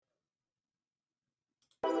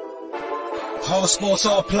Whole sports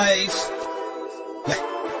all plays. Yeah.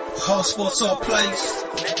 Whole sports all plays.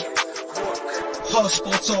 Whole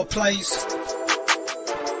sports all plays.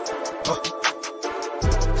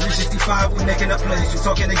 365, we making a plays. You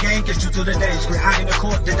talking the game, get you through the days. We're high in the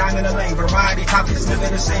court, the dime in the lane. Variety topics,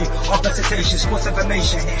 living the same. All presentation, sports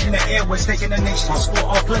information. Hitting the airways, taking the nation. Sport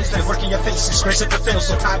all plays, like working your faces. Grace at the field,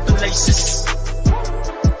 so tie the laces.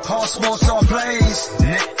 Whole sports all plays.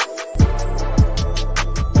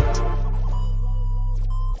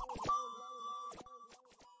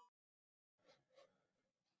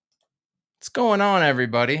 What's going on,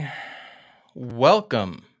 everybody?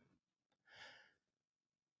 Welcome.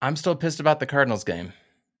 I'm still pissed about the Cardinals game.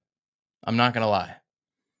 I'm not going to lie.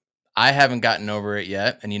 I haven't gotten over it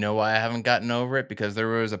yet. And you know why I haven't gotten over it? Because there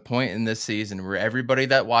was a point in this season where everybody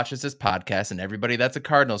that watches this podcast and everybody that's a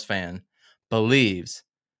Cardinals fan believes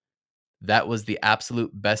that was the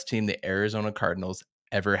absolute best team the Arizona Cardinals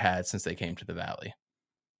ever had since they came to the Valley.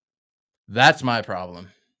 That's my problem.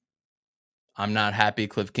 I'm not happy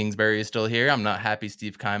Cliff Kingsbury is still here. I'm not happy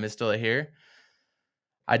Steve Keim is still here.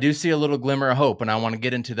 I do see a little glimmer of hope, and I want to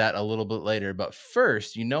get into that a little bit later. But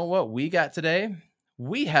first, you know what we got today?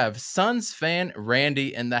 We have Suns fan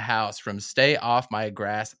Randy in the house from Stay Off My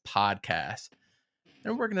Grass podcast.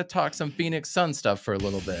 And we're going to talk some Phoenix Suns stuff for a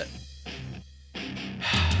little bit.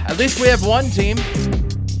 At least we have one team.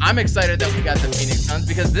 I'm excited that we got the Phoenix Suns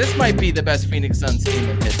because this might be the best Phoenix Suns team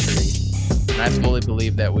in history. And I fully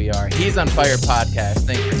believe that we are. He's on Fire Podcast.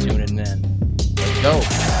 Thanks for tuning in. Let's go.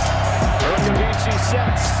 Urkavici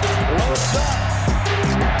sets, loads up,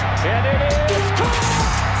 and it is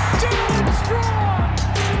caught! Dylan Strong!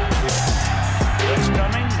 Blitz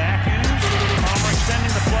coming, Matthews, Palmer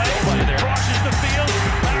extending the play, crosses the field,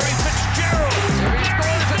 Larry Fitzgerald! There he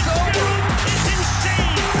scores, it's over! It's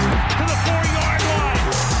insane! To the 4-yard line!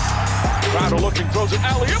 Crowder looking, throws it,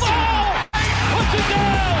 alley-oop! Oh! Puts it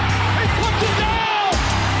down! He puts it down!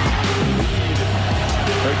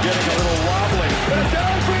 They're getting a little wobbly. And a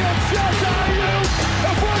downfield shot out of you.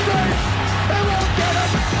 The foot race. They won't get it.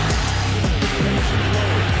 Center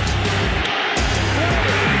field. The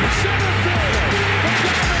Diamondbacks champions.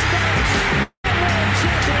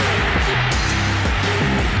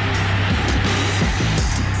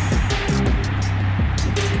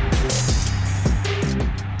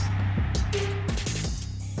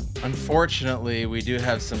 Unfortunately, we do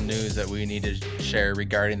have some news that we need to share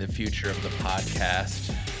regarding the future of the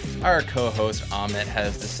podcast. Our co-host Amit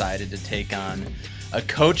has decided to take on a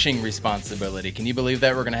coaching responsibility. Can you believe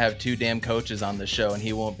that? We're going to have 2 damn coaches on the show and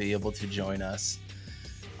he won't be able to join us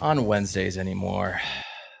on Wednesdays anymore.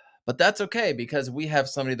 But that's okay because we have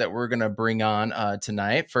somebody that we're going to bring on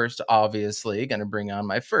tonight. First, obviously, going to bring on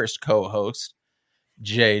my first co-host,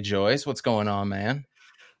 Jay Joyce. What's going on, man?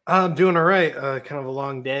 I'm doing all right. Kind of a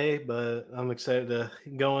long day, but I'm excited to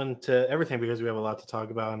go into everything because we have a lot to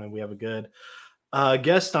talk about and we have a good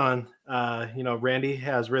guest on. Randy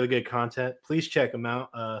has really good content. Please check him out.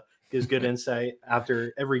 Gives good insight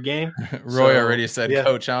after every game. Roy already said, yeah,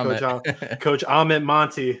 Coach Amit. Coach Amit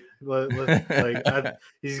Monty.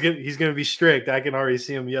 He's gonna be strict. I can already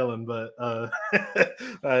see him yelling. But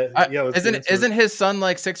isn't his son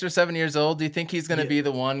like 6 or 7 years old? Do you think he's gonna be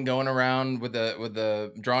the one going around with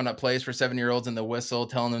the drawing up plays for 7-year-olds and the whistle,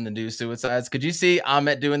 telling them to do suicides? Could you see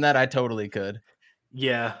Amit doing that? I totally could.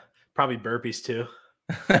 Yeah. Probably burpees too.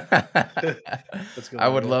 I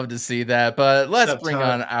would love to see that, but let's bring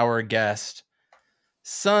on our guest,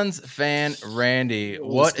 Suns fan Randy.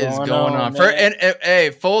 What is going on? Hey,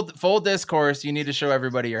 full discourse. You need to show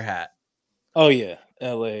everybody your hat. Oh yeah,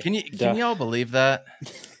 LA. Can y'all believe that?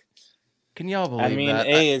 Can y'all believe that? I mean,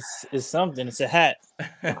 that? It's something. It's a hat.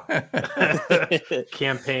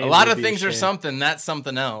 Campaign. A lot of things are something. That's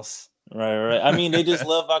something else. Right. I mean, they just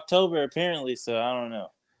love October apparently. So I don't know.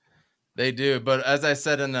 They do, but as I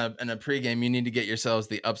said in a pregame, you need to get yourselves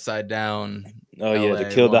the upside down. Oh LA yeah, to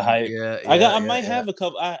kill the hype. Yeah, I might have a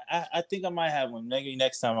couple. I think I might have one. Maybe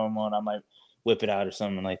next time I'm on, I might whip it out or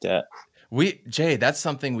something like that. Jay, that's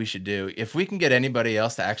something we should do. If we can get anybody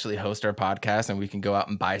else to actually host our podcast and we can go out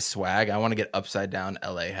and buy swag, I want to get upside down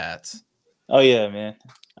LA hats. Oh yeah, man,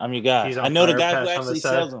 I'm your guy. I know the guy who actually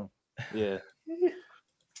sells them. Yeah.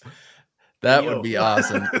 That would be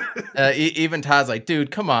awesome. Even Todd's like, dude,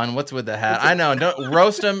 come on. What's with the hat? I know. Don't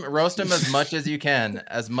roast him as much as you can.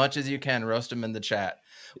 Roast him in the chat.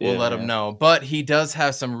 We'll let him know. But he does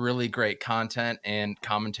have some really great content and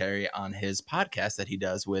commentary on his podcast that he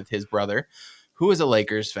does with his brother, who is a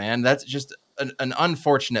Lakers fan. That's just an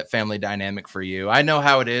unfortunate family dynamic for you. I know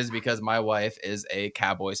how it is because my wife is a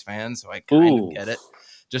Cowboys fan, so I kind of get it.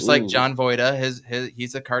 Just like John Voida,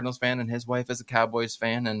 he's a Cardinals fan and his wife is a Cowboys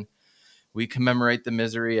fan, and we commemorate the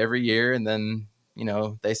misery every year, and then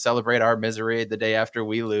they celebrate our misery the day after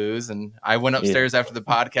we lose. And I went upstairs after the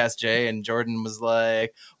podcast, Jay, and Jordan was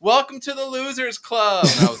like, "Welcome to the Losers Club,"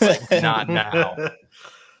 and I was like, "Not now."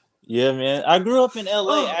 Yeah, man. I grew up in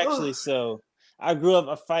LA actually, so I grew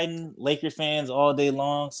up fighting Laker fans all day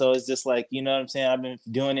long. So it's just like, you know what I'm saying? I've been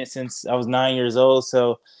doing it since I was 9 years old.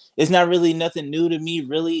 So it's not really nothing new to me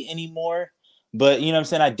really anymore. But you know what I'm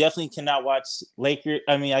saying? I definitely cannot watch I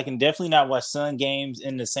can definitely not watch Sun games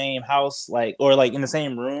in the same house, or in the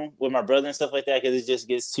same room with my brother and stuff like that, because it just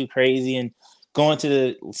gets too crazy. And going to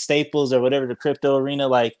the Staples or whatever, the crypto arena,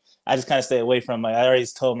 I just kind of stay away from. I already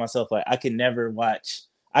told myself I could never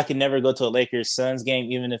go to a Lakers Suns game,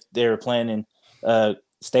 even if they were playing in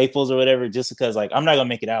Staples or whatever, just because I'm not gonna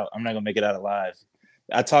make it out. I'm not gonna make it out alive.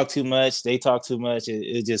 I talk too much. They talk too much.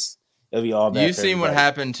 It'll be all bad. You've seen what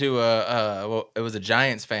happened to it was a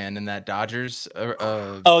Giants fan in that Dodgers.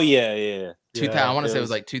 Oh yeah. I want to say it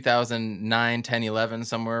was 2009, 10, 11,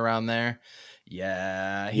 somewhere around there.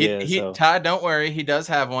 Yeah. Todd, don't worry. He does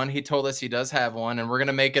have one. He told us he does have one, and we're going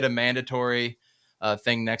to make it a mandatory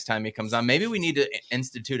thing next time he comes on. Maybe we need to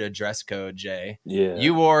institute a dress code, Jay. Yeah.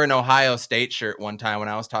 You wore an Ohio State shirt one time when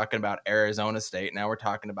I was talking about Arizona State. Now we're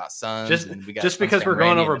talking about Suns. And we got just because we're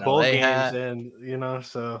going over bowl games hat. And,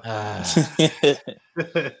 so.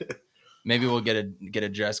 Maybe we'll get a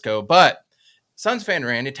dress code. But Suns fan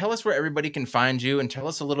Randy, tell us where everybody can find you and tell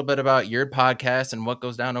us a little bit about your podcast and what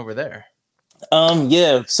goes down over there.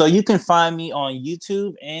 So you can find me on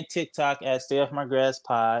YouTube and TikTok at Stay Off My Grass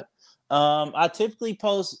Pod. I typically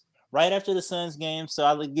post right after the Suns game, so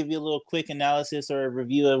I'll give you a little quick analysis or a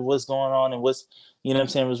review of what's going on and what's,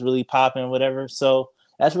 was really popping, whatever. So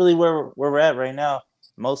that's really where we're at right now,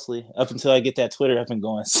 mostly up until I get that Twitter up and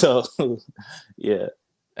going. So, yeah.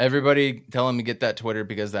 Everybody tell him to get that Twitter,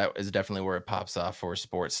 because that is definitely where it pops off for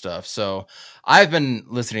sports stuff. So I've been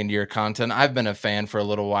listening to your content. I've been a fan for a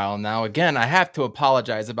little while now. Again, I have to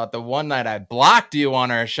apologize about the one night I blocked you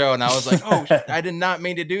on our show, and I was like, oh, I did not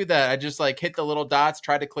mean to do that. I just hit the little dots,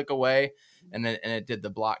 tried to click away, and it did the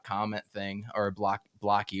block comment thing, or block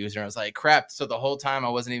user. I was like, crap. So the whole time I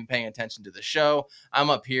wasn't even paying attention to the show. I'm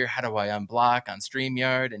up here. How do I unblock on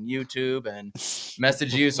StreamYard and YouTube and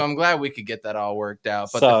message you? So I'm glad we could get that all worked out.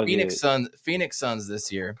 But the Phoenix Suns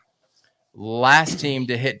this year, last team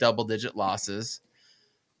to hit double-digit losses,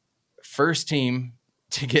 first team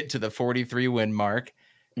to get to the 43 win mark.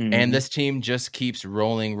 Mm-hmm. And this team just keeps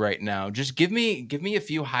rolling right now. Just give me a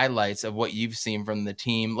few highlights of what you've seen from the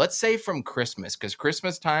team. Let's say from Christmas, because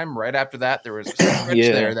Christmas time, right after that, there was a stretch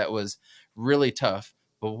there that was really tough.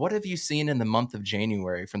 But what have you seen in the month of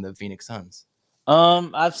January from the Phoenix Suns?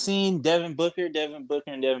 I've seen Devin Booker.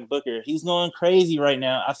 He's going crazy right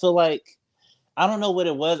now. I feel like, I don't know what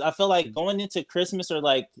it was. I feel like going into Christmas, or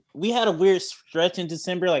we had a weird stretch in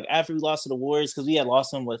December, after we lost to the Warriors, because we had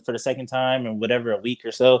lost them for the second time in whatever, a week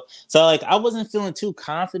or so. So I wasn't feeling too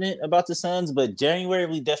confident about the Suns, but January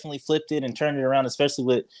we definitely flipped it and turned it around, especially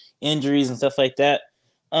with injuries and stuff like that.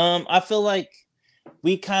 I feel like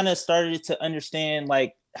we kind of started to understand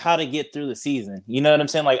how to get through the season. You know what I'm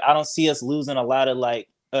saying? I don't see us losing a lot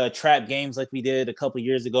of trap games like we did a couple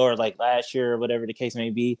years ago, or last year, or whatever the case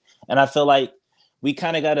may be. And I feel like we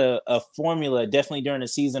kind of got a formula definitely during the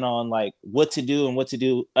season on what to do and what to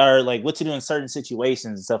do, or what to do in certain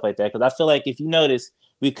situations and stuff like that. Because I feel like if you notice,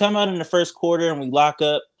 we come out in the first quarter and we lock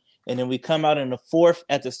up, and then we come out in the fourth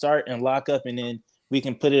at the start and lock up, and then we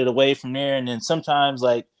can put it away from there. And then sometimes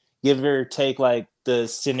give or take the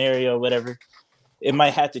scenario, whatever, it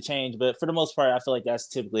might have to change. But for the most part, I feel like that's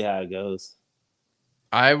typically how it goes.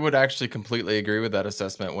 I would actually completely agree with that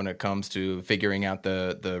assessment when it comes to figuring out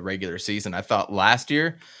the regular season. I thought last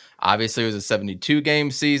year, obviously, it was a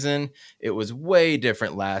 72-game season. It was way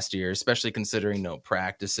different last year, especially considering no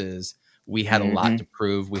practices. We had a lot to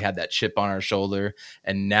prove. We had that chip on our shoulder,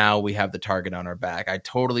 and now we have the target on our back. I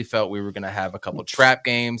totally felt we were going to have a couple trap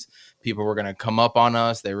games. People were going to come up on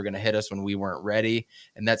us. They were going to hit us when we weren't ready.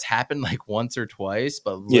 And that's happened once or twice,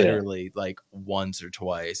 but literally once or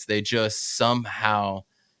twice. They just somehow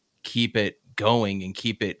keep it going.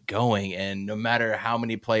 And no matter how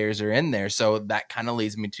many players are in there. So that kind of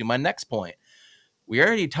leads me to my next point. We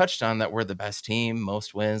already touched on that we're the best team,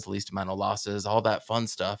 most wins, least amount of losses, all that fun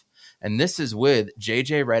stuff. And this is with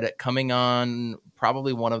JJ Redick coming on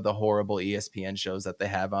probably one of the horrible ESPN shows that they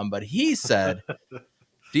have on. But he said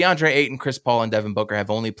DeAndre Ayton, Chris Paul, and Devin Booker have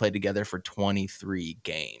only played together for 23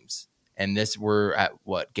 games. And we're at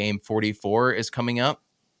game 44 is coming up.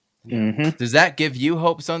 Mm-hmm. Does that give you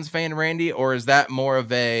hope, Suns fan Randy? Or is that more of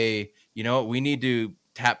a, we need to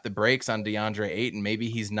tap the brakes on DeAndre Ayton? Maybe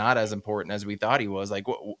he's not as important as we thought he was.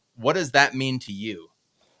 what does that mean to you?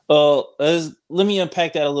 Well, let me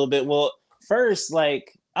unpack that a little bit. Well, first,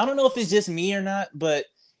 like, I don't know if it's just me or not, but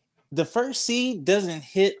the first seed doesn't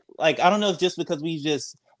hit. Like, I don't know if just because we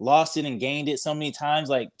just lost it and gained it so many times,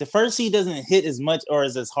 like the first seed doesn't hit as much or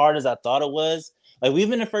as hard as I thought it was. Like, we've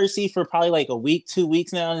been the first seed for probably like a week, 2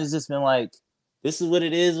 weeks now, and it's just been like, this is what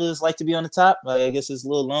it is. What it's like to be on the top. Like, I guess it's a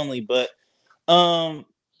little lonely, but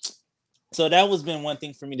so that was been one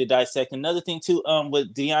thing for me to dissect. Another thing too,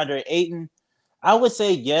 with DeAndre Ayton, I would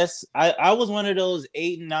say yes. I was one of those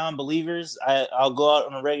Ayton non-believers. I'll go out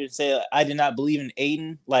on a record and say I did not believe in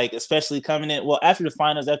Ayton, like especially coming in. Well, after the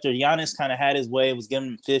finals, after Giannis kind of had his way, was giving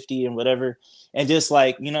him 50 and whatever, and just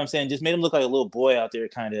like, you know what I'm saying, just made him look like a little boy out there,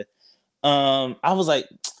 kind of. I was like,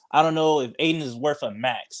 I don't know if Ayton is worth a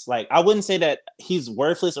max. Like, I wouldn't say that he's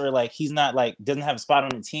worthless or like he's not like doesn't have a spot on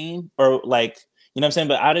the team or like, you know what I'm saying?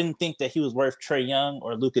 But I didn't think that he was worth Trae Young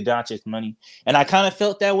or Luka Doncic money. And I kind of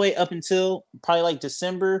felt that way up until probably like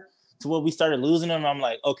December to where we started losing him. I'm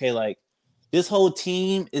like, okay, like this whole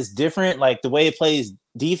team is different. Like the way it plays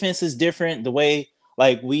defense is different. The way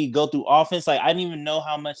like we go through offense, like I didn't even know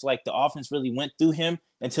how much like the offense really went through him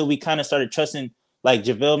until we kind of started trusting like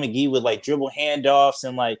JaVale McGee with like dribble handoffs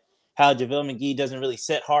and like how JaVale McGee doesn't really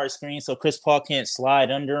set hard screens so Chris Paul can't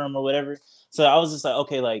slide under him or whatever. So I was just like,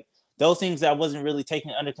 okay, like those things that I wasn't really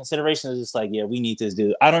taking under consideration is just like, yeah, we need this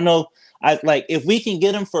dude. I don't know. I like if we can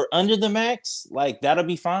get him for under the max, like that'll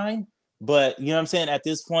be fine. But you know what I'm saying? At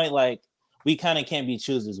this point, like we kind of can't be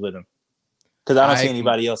choosers with him because I don't see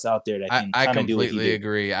anybody else out there that can kind of do what he did. I completely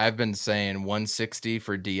agree. I've been saying 160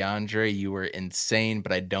 for DeAndre. You were insane,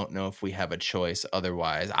 but I don't know if we have a choice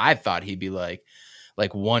otherwise. I thought he'd be like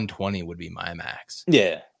 120 would be my max.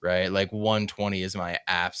 Yeah. Right? Like 120 is my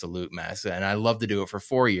absolute max. And I love to do it for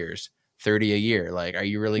 4 years, 30 a year. Like, are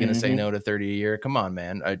you really going to say no to 30 a year? Come on,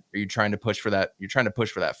 man. Are you trying to push for that? You're trying to push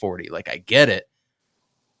for that 40. Like, I get it.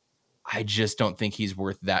 I just don't think he's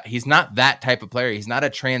worth that. He's not that type of player. He's not a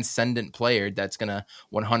transcendent player that's going to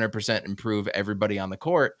 100% improve everybody on the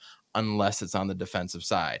court unless it's on the defensive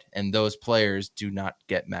side. And those players do not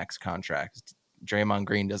get max contracts. Draymond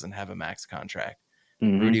Green doesn't have a max contract.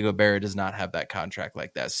 Rudy Gobert does not have that contract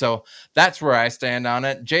like that. So that's where I stand on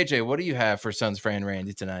it. JJ, what do you have for Suns Fran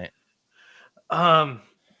Randy tonight? Man,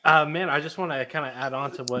 I just want to kind of add on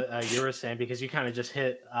to what you were saying because you kind of just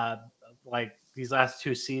hit like these last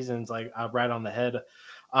 2 seasons like right on the head.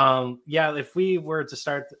 Yeah, if we were to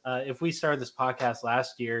start, if we started this podcast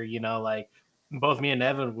last year, you know, like both me and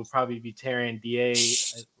Evan would probably be tearing DA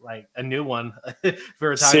like a new one if we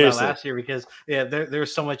were talking about last year because there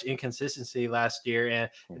was so much inconsistency last year. And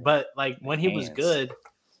but like when he was good,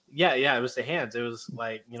 it was the hands. It was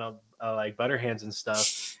like, you know, like butter hands and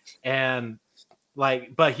stuff. And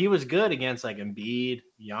like, but he was good against like Embiid,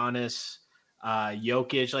 Giannis,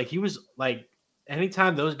 Jokic. Like he was like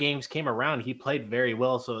anytime those games came around, he played very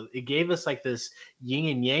well. So it gave us like this yin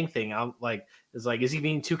and yang thing. I'm like, it's like, is he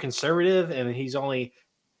being too conservative and he's only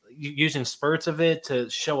using spurts of it to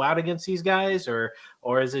show out against these guys, or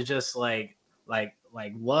is it just like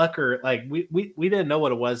luck, or like we didn't know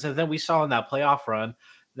what it was, and then we saw in that playoff run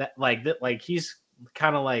that like he's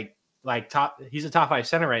kind of like top, he's a top 5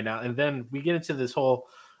 center right now, and then we get into this whole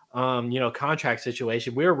you know, contract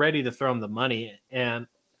situation. We were ready to throw him the money, and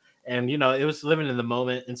you know, it was living in the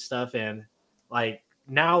moment and stuff, and like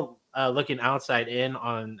now looking outside in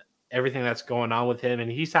on everything that's going on with him, and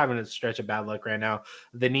he's having a stretch of bad luck right now.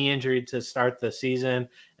 The knee injury to start the season,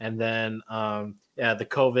 and then the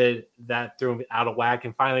COVID that threw him out of whack,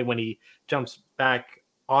 and finally when he jumps back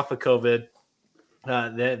off of COVID,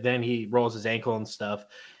 then he rolls his ankle and stuff.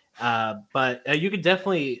 But you could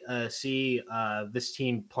definitely see this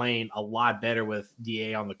team playing a lot better with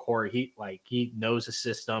DA on the court. He knows the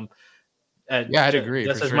system. I'd agree.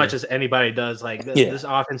 Just as much as anybody does. Like this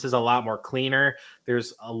offense is a lot more cleaner.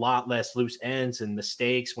 There's a lot less loose ends and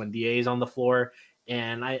mistakes when DA is on the floor.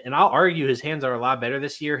 And I'll argue his hands are a lot better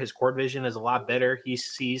this year. His court vision is a lot better. He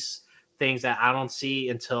sees things that I don't see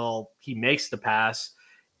until he makes the pass.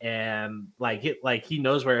 And he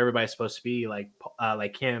knows where everybody's supposed to be, like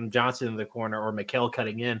Cam Johnson in the corner or Mikal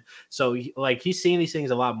cutting in. So he's seeing these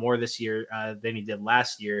things a lot more this year than he did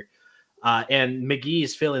last year. And McGee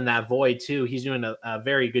is filling that void too. He's doing a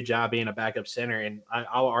very good job being a backup center, and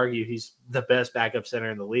I'll argue he's the best backup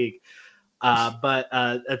center in the league. But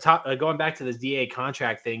going back to this DA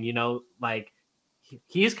contract thing, you know, like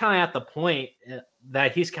he's kind of at the point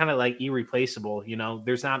that he's kind of like irreplaceable. You know,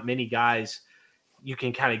 there's not many guys you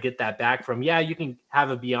can kind of get that back from. Yeah, you can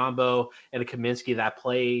have a Biyombo and a Kaminsky that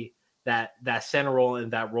play that center role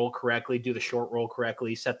and that role correctly, do the short role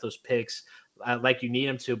correctly, set those picks. like you need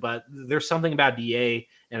him to, but there's something about DA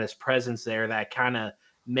and his presence there that kind of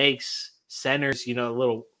makes centers, a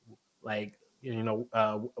little like,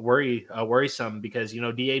 worrisome because,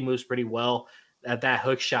 DA moves pretty well. That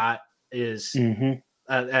hook shot is like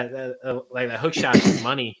that hook shot is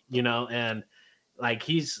money, and like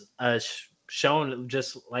he's shown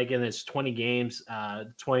just like in his 23 games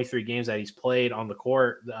that he's played on the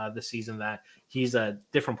court this season that he's a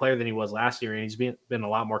different player than he was last year, and he's been a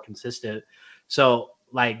lot more consistent. So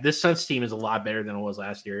like this Suns team is a lot better than it was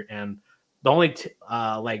last year, and the only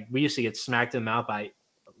like we used to get smacked in the mouth by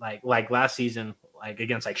like last season, like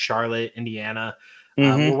against like Charlotte, Indiana.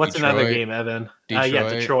 What's Detroit. Another game, Evan?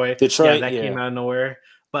 Detroit. Yeah, that came out of nowhere.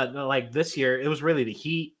 But like this year, it was really the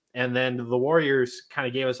Heat, and then the Warriors kind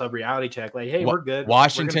of gave us a reality check. Like, hey, we're good.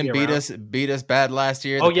 Washington beat us bad last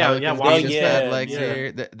year. Bad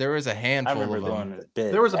year. There was a handful of them.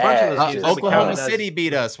 There was a bunch of those. Oklahoma City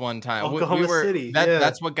beat us one time. City.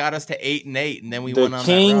 That's what got us to 8-8, and then we went on. The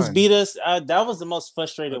Kings that beat us. That was the most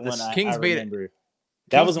frustrating one. Kings beat remember.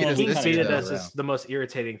 That was one Kings beat us is the most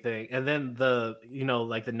irritating thing, and then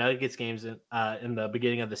like the Nuggets games in the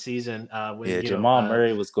beginning of the season when Jamal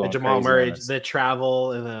Murray was going Jamal Murray, the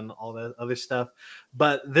travel, and then all that other stuff.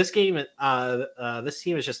 But this game, this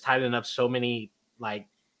team is just tightening up so many like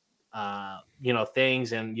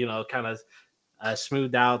things, and kind of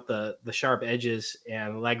smoothed out the sharp edges,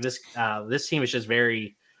 and like this team is just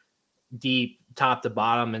very deep, top to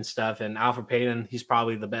bottom and stuff. And Alfred Payton, he's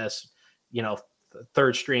probably the best,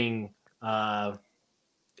 third string point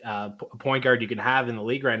guard you can have in the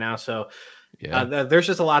league right now. So there's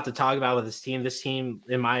just a lot to talk about with this team. This team,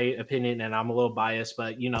 in my opinion, and I'm a little biased,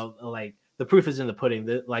 but like the proof is in the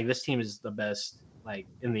pudding. Like this team is the best like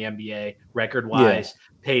in the NBA record wise,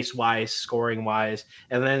 pace wise, scoring wise,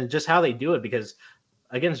 and then just how they do it, because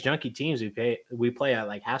against junky teams we play at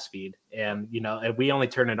like half speed, and and we only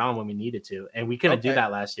turn it on when we needed to, and we couldn't do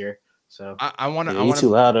that last year. So I want to. You're too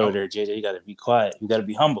loud over there, JJ. You got to be quiet. You got to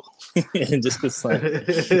be humble. Just like.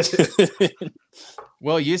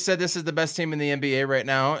 Well, you said this is the best team in the NBA right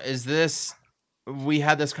now. Is this? We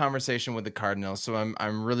had this conversation with the Cardinals, so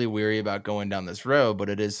I'm really weary about going down this road, but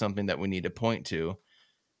it is something that we need to point to.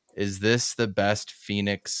 Is this the best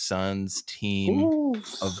Phoenix Suns team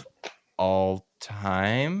of all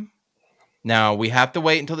time? Now, we have to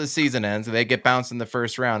wait until the season ends. If they get bounced in the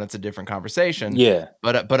first round, it's a different conversation. Yeah.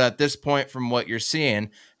 But at this point, from what you're seeing,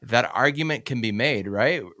 that argument can be made,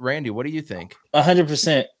 right? Randy, what do you think?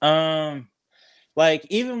 100%. Like,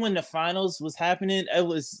 even when the finals was happening, it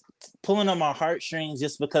was pulling on my heartstrings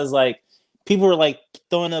just because, like, people were, like,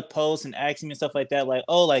 throwing up posts and asking me stuff like that. Like,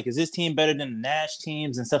 oh, like, is this team better than the Nash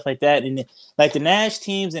teams and stuff like that? And, like, the Nash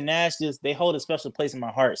teams and Nash they hold a special place in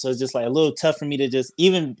my heart. So it's just, like, a little tough for me to just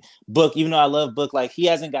even Book, even though I love Book, like, he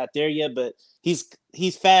hasn't got there yet, but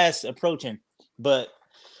he's fast approaching. But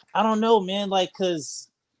I don't know, man, like, because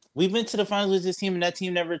we've been to the finals with this team, and that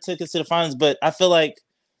team never took us to the finals. But I feel like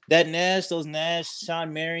those Nash,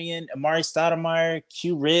 Sean Marion, Amari Stoudemire,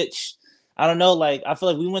 Q Rich, I don't know, like, I feel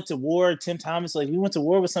like we went to war, Tim Thomas, like, we went to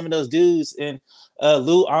war with some of those dudes, and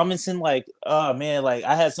Lou Amundsen, like, oh, man, like,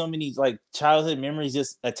 I had so many, like, childhood memories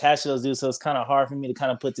just attached to those dudes, so it's kind of hard for me to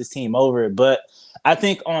kind of put this team over. But I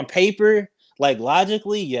think on paper, like,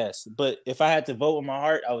 logically, yes, but if I had to vote with my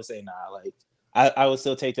heart, I would say nah, like, I would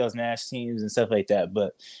still take those Nash teams and stuff like that.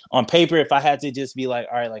 But on paper, if I had to just be like,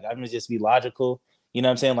 all right, like, I'm going to just be logical, you know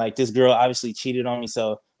what I'm saying? Like, this girl obviously cheated on me,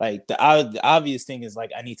 so, like, the obvious thing is,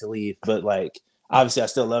 like, I need to leave. But, like, obviously I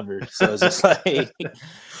still love her. So it's just like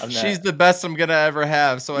she's the best I'm going to ever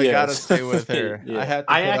have, so I got to stay with her. Yeah.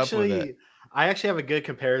 I have to up with it. I actually have a good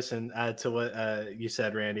comparison to what you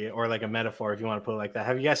said, Randy, or like a metaphor if you want to put it like that.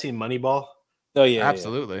 Have you guys seen Moneyball? Oh, yeah.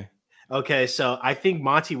 Absolutely. Yeah. Okay, so I think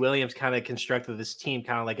Monty Williams kind of constructed this team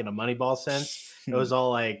kind of like in a Moneyball sense. It was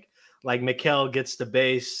all like Mikal gets the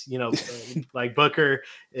base, like Booker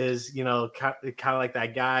is, kind of like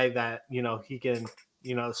that guy that, he can,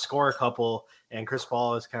 score a couple, and Chris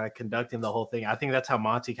Paul is kind of conducting the whole thing. I think that's how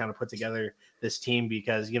Monty kind of put together this team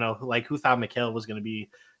because, like who thought Mikal was going to be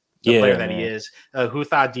the player that he is? Who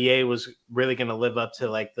thought DA was really going to live up to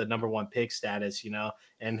like the number one pick status,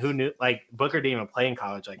 and who knew like Booker didn't even play in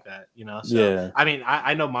college like that, So, yeah. I mean,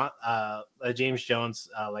 I know James Jones,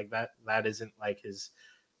 like that isn't like his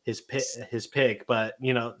pick, but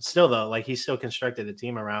still though, like he still constructed a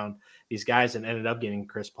team around these guys and ended up getting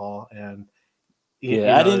Chris Paul. And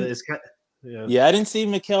I didn't see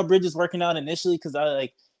Mikal Bridges working out initially because I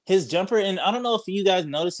like his jumper, and I don't know if you guys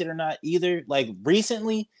noticed it or not either. Like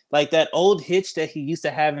recently, like that old hitch that he used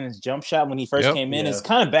to have in his jump shot when he first came in is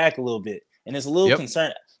kind of back a little bit, and it's a little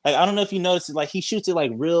concerned. Like I don't know if you noticed it, like he shoots it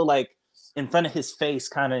like real like in front of his face,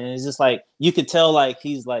 kind of, and it's just like you could tell, like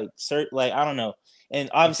he's like like I don't know, and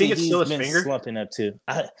obviously it's he's still his been finger? slumping up too.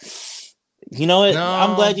 You know what? No.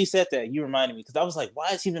 I'm glad you said that. You reminded me because I was like, why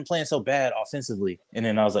has he been playing so bad offensively? And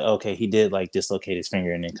then I was like, okay, he did like dislocate his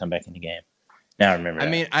finger and then come back in the game. Now I remember. I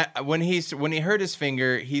mean, when he hurt his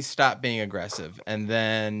finger, he stopped being aggressive, and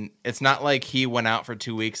then it's not like he went out for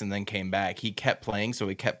 2 weeks and then came back. He kept playing, so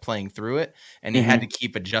he kept playing through it, and he had to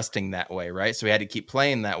keep adjusting that way, right? So he had to keep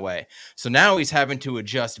playing that way. So now he's having to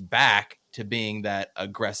adjust back to being that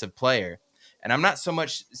aggressive player. And I'm not so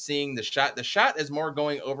much seeing the shot. The shot is more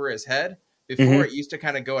going over his head. Before it used to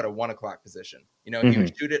kind of go at a 1 o'clock position. You know, he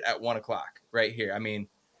would shoot it at 1 o'clock right here. I mean,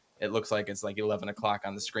 it looks like it's like 11 o'clock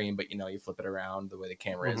on the screen, but you know, you flip it around the way the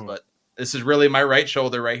camera is. But this is really my right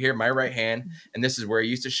shoulder right here, my right hand, and this is where he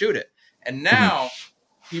used to shoot it. And now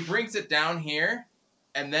he brings it down here,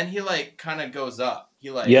 and then he like kind of goes up.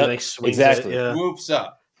 He like, swings exactly. it, whoops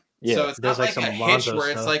up. Yeah, so it's not like a hitch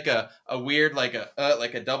where it's stuff. like a weird like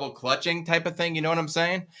a double clutching type of thing. You know what I'm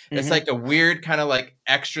saying? It's like a weird kind of like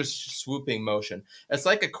extra swooping motion. It's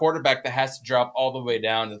like a quarterback that has to drop all the way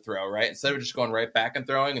down to throw, right? Instead of just going right back and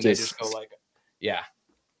throwing, and they just go like, yeah.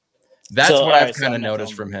 That's what I've kind of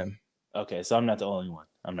noticed from him. Okay, so I'm not the only one.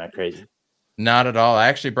 I'm not crazy. Not at all. I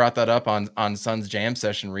actually brought that up on Sun's Jam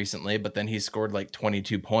session recently, but then he scored like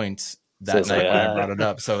 22 points that night when I brought it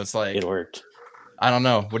up. So it's like it worked. I don't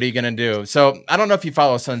know. What are you going to do? So I don't know if you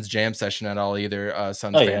follow Sun's Jam session at all either,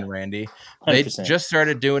 Sun's fan Randy. 100%. They just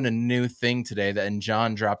started doing a new thing today, and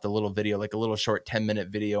John dropped a little video, like a little short 10-minute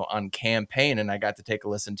video on campaign, and I got to take a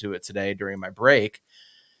listen to it today during my break.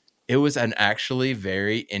 It was an actually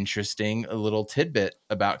very interesting little tidbit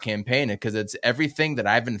about campaign because it's everything that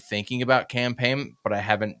I've been thinking about campaign, but I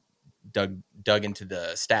haven't dug into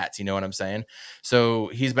the stats. You know what I'm saying? So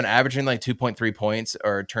he's been averaging like 2.3 points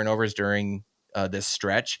or turnovers during this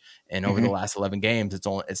stretch, and over the last 11 games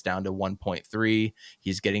it's down to 1.3.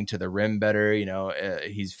 He's getting to the rim better. You know,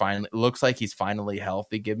 looks like he's finally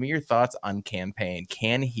healthy. Give me your thoughts on campaign.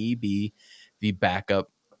 Can he be the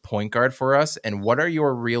backup point guard for us, and what are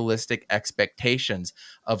your realistic expectations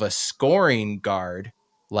of a scoring guard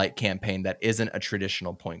like campaign that isn't a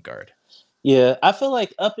traditional point guard? Yeah, I feel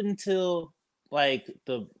like up until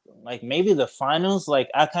maybe the finals, like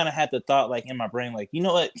I kind of had the thought like in my brain, like, you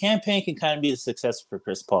know what, campaign can kind of be a success for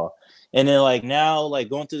Chris Paul. And then like now, like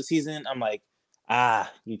going through the season, I'm like,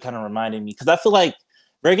 you kind of reminded me, because I feel like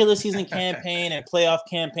regular season campaign and playoff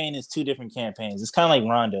campaign is two different campaigns. It's kind of like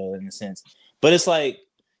Rondo in a sense, but it's like,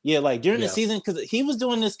 yeah, like during the season, because he was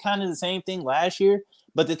doing this kind of the same thing last year.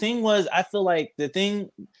 But the thing was, I feel like the thing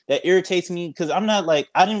that irritates me, because I'm not like,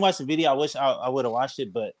 I didn't watch the video. I wish I would have watched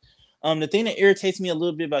it, but the thing that irritates me a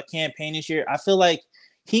little bit about campaign this year, I feel like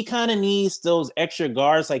he kind of needs those extra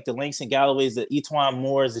guards like the Langston Galloways, the Etwan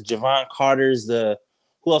Moores, the Javon Carters,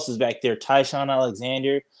 who else is back there? Tyshawn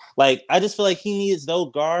Alexander. Like, I just feel like he needs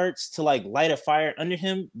those guards to like light a fire under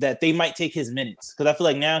him that they might take his minutes. Because I feel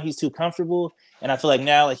like now he's too comfortable. And I feel like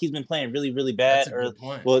now like he's been playing really, really bad.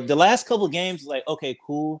 Well, the last couple of games, like, okay,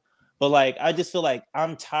 cool. But like, I just feel like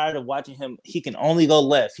I'm tired of watching him. He can only go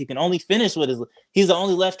left. He can only finish with he's the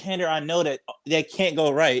only left-hander I know that can't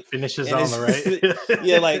go right. Finishes on the right.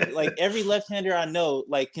 Yeah, like every left-hander I know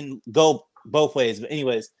like can go both ways. But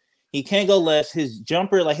anyways, he can't go left. His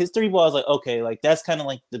jumper, like his three ball is like, okay, like that's kind of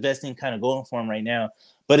like the best thing kind of going for him right now.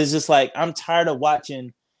 But it's just like, I'm tired of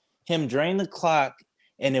watching him drain the clock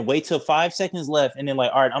and then wait till 5 seconds left. And then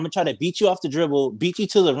like, all right, I'm going to try to beat you off the dribble, beat you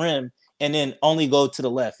to the rim, and then only go to the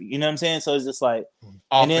left. You know what I'm saying? So it's just like,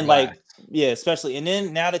 especially. And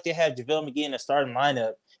then now that they have JaVale McGee in the starting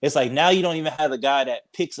lineup, it's like now you don't even have the guy that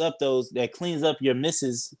picks up that cleans up your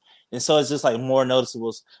misses. And so it's just like more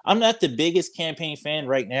noticeable. I'm not the biggest campaign fan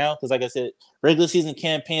right now because, like I said, regular season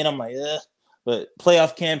campaign, I'm like, but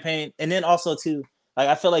playoff campaign. And then also, too, like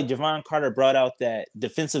I feel like Javon Carter brought out that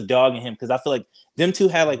defensive dog in him because I feel like them two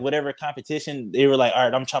had like whatever competition. They were like, all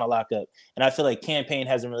right, I'm trying to lock up. And I feel like campaign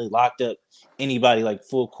hasn't really locked up anybody like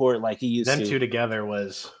full court like he used to. Them two together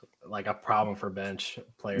was like a problem for bench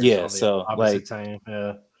players. Yeah, so like, time.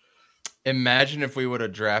 Yeah. Imagine if we would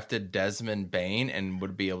have drafted Desmond Bane and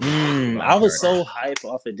would be able to. I was so hyped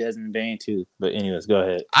off of Desmond Bane too. But anyways, go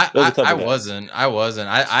ahead. I wasn't.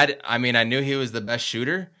 I mean, I knew he was the best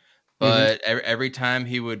shooter, but every time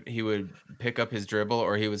he would pick up his dribble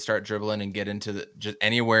or he would start dribbling and get into just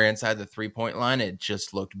anywhere inside the 3-point line, it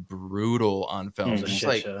just looked brutal on film. Just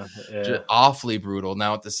awfully brutal.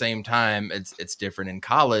 Now at the same time, it's different in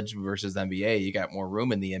college versus NBA. You got more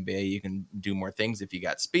room in the NBA. You can do more things if you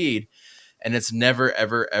got speed. And it's never,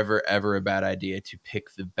 ever, ever, ever a bad idea to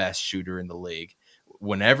pick the best shooter in the league.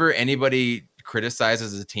 Whenever anybody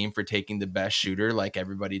criticizes a team for taking the best shooter, like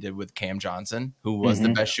everybody did with Cam Johnson, who was the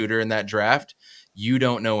best shooter in that draft, you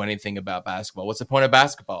don't know anything about basketball. What's the point of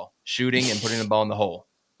basketball? Shooting and putting the ball in the hole.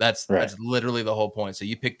 That's literally the whole point. So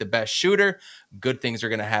you pick the best shooter, good things are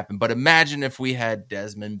going to happen. But imagine if we had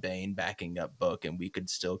Desmond Bane backing up Book and we could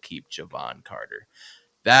still keep Javon Carter.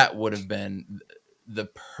 That would have been the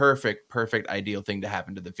perfect ideal thing to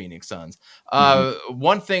happen to the Phoenix Suns.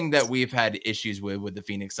 One thing that we've had issues with the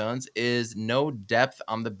Phoenix Suns is no depth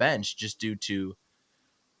on the bench just due to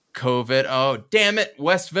COVID. Oh, damn it,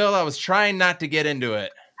 Westville. I was trying not to get into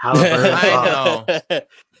it. I know.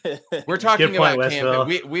 We're talking about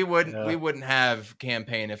campaign. We wouldn't have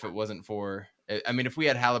campaign if it wasn't for. I mean, if we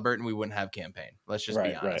had Halliburton, we wouldn't have campaign. Let's just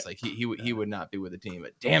be honest. Like he would not be with the team.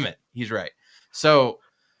 But damn it, he's right. So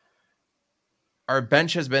our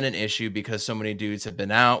bench has been an issue because so many dudes have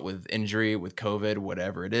been out with injury, with COVID,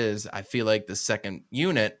 whatever it is. I feel like the second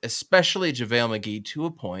unit, especially JaVale McGee to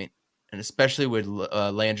a point, and especially with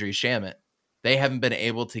Landry Shamet, they haven't been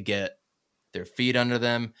able to get their feet under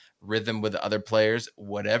them, rhythm with other players,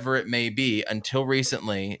 whatever it may be. Until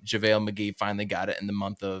recently, JaVale McGee finally got it in the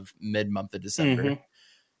mid-month of December.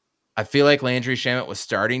 I feel like Landry Shamet was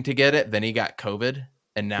starting to get it, then he got COVID,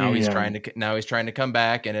 and now he's trying to come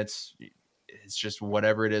back, and it's just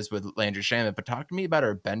whatever it is with Landry Shamet. But talk to me about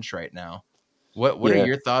our bench right now. What are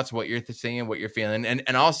your thoughts? What you're seeing? What you're feeling?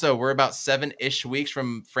 And also, we're about 7-ish weeks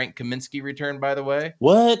from Frank Kaminsky return. By the way,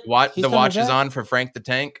 the watch is on for Frank the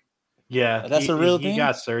Tank. Yeah, that's a real thing. He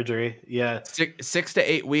got surgery. Yeah, 6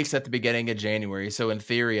 to 8 weeks at the beginning of January. So in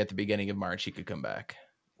theory, at the beginning of March, he could come back.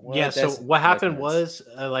 So what happened was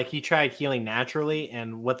he tried healing naturally,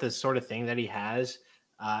 and what the sort of thing that he has,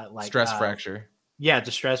 stress fracture. Yeah,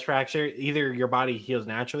 the stress fracture. Either your body heals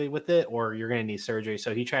naturally with it, or you're going to need surgery.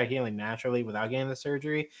 So he tried healing naturally without getting the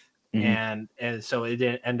surgery, and so it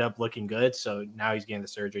didn't end up looking good. So now he's getting the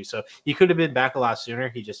surgery. So he could have been back a lot sooner.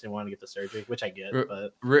 He just didn't want to get the surgery, which I get.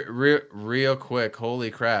 But real quick,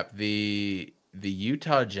 holy crap! The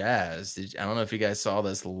Utah Jazz. I don't know if you guys saw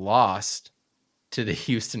this. Lost to the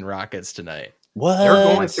Houston Rockets tonight. What?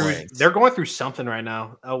 They're going through something right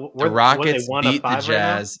now. The Rockets beat the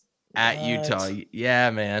Jazz. At Utah.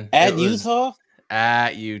 Yeah, man. Utah?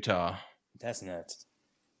 At Utah. That's nuts.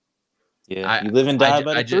 Yeah, you live and die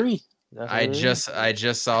by the three. I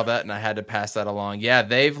just saw that and I had to pass that along. Yeah,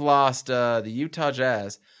 they've lost the Utah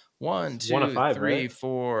Jazz 1, 2, 3,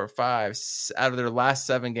 4, 5 out of their last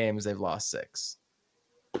 7 games. They've lost 6.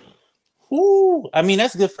 Ooh, I mean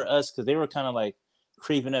that's good for us because they were kind of like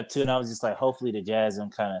creeping up too, and I was just like, hopefully the Jazz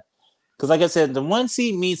and kind of. Because, like I said, the 1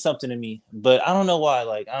 seed means something to me, but I don't know why.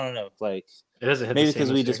 Like, I don't know. Like, it doesn't hit maybe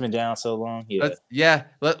because we've just been down so long.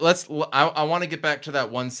 Let's. I want to get back to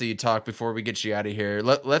that 1 seed talk before we get you out of here.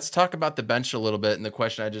 Let's talk about the bench a little bit and the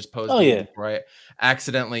question I just posed. Before I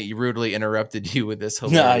accidentally rudely interrupted you with this.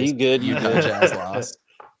 Nah, you good. You good. Jazz lost.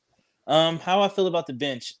 How I feel about the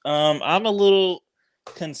bench? I'm a little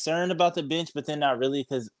concerned about the bench, but then not really,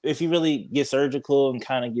 because if you really get surgical and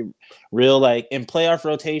kind of get real, like in playoff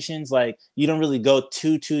rotations, like you don't really go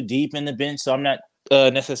too deep in the bench, so I'm not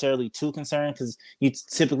necessarily too concerned because you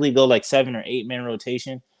typically go like 7 or 8 man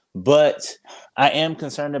rotation. But I am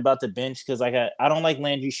concerned about the bench because like I don't like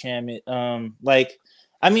Landry Shamet.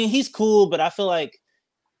 I mean he's cool, but I feel like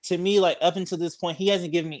to me, like up until this point, he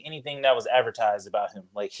hasn't given me anything that was advertised about him.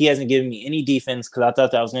 Like he hasn't given me any defense because I thought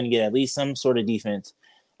that I was going to get at least some sort of defense.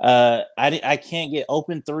 I can't get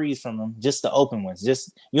open threes from him, just the open ones.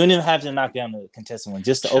 Just you don't even have to knock down the contested one,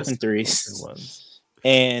 just the open threes.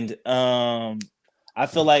 And I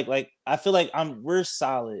feel like we're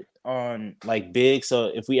solid on like big. So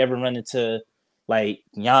if we ever run into like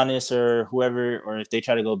Giannis or whoever, or if they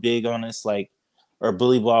try to go big on us, like. Or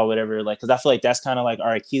bully ball, whatever, like, because I feel like that's kind of like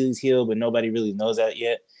our Achilles heel, but nobody really knows that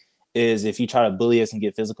yet. Is if you try to bully us and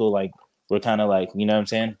get physical, like we're kind of like, you know what I'm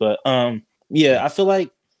saying? But I feel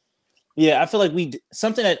like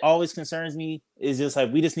something that always concerns me is just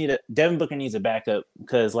like we just need Devin Booker needs a backup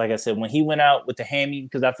because, like I said, when he went out with the hammy,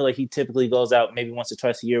 because I feel like he typically goes out maybe once or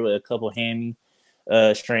twice a year with a couple hammy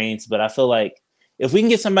strains, but I feel like if we can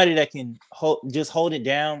get somebody that can hold it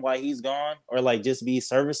down while he's gone, or like just be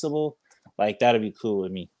serviceable. Like, that'd be cool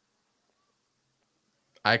with me.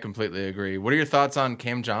 I completely agree. What are your thoughts on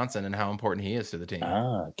Cam Johnson and how important he is to the team?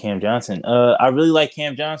 Cam Johnson. I really like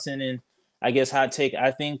Cam Johnson, and I guess hot take, I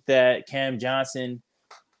think that Cam Johnson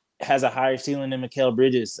has a higher ceiling than Mikal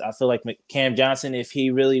Bridges. I feel like Cam Johnson, if he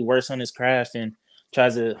really works on his craft and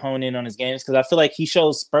tries to hone in on his games, because I feel like he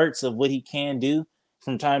shows spurts of what he can do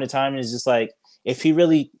from time to time. And it's just like, if he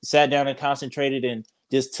really sat down and concentrated and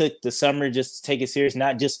just took the summer just to take it serious,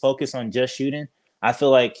 not just focus on just shooting, I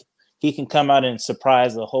feel like he can come out and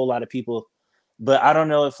surprise a whole lot of people. But I don't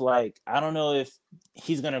know if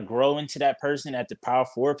he's gonna grow into that person at the power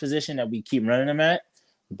forward position that we keep running him at.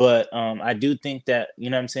 But I do think that, you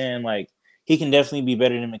know what I'm saying, like, he can definitely be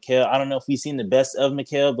better than Mikal. I don't know if we've seen the best of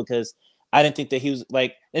Mikal, because I didn't think that he was,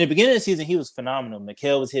 like, in the beginning of the season, he was phenomenal.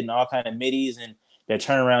 Mikal was hitting all kind of middies and that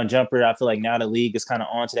turnaround jumper. I feel like now the league is kind of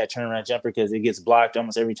on to that turnaround jumper because it gets blocked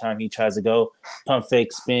almost every time he tries to go pump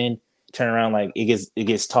fake, spin, turn around. Like, it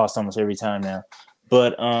gets tossed almost every time now.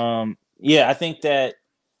 But yeah, I think that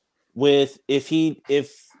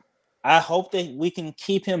if I hope that we can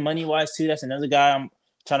keep him money wise too. That's another guy I'm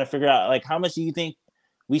trying to figure out. Like, how much do you think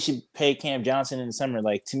we should pay Cam Johnson in the summer?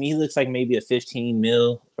 Like, to me, he looks like maybe a 15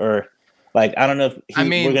 mil, or like, I don't know if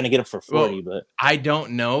we're going to get him for 40, but I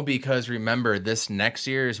don't know, because remember, this next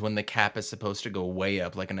year is when the cap is supposed to go way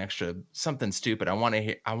up, like an extra something stupid. I want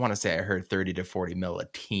to say I heard 30 to 40 mil a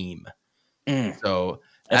team. So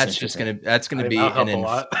that's going to be a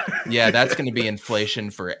lot. Yeah, that's going to be inflation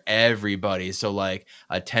for everybody. So like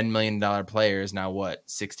a $10 million player is now what,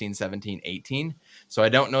 16, 17, 18. So I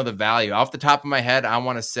don't know the value off the top of my head. I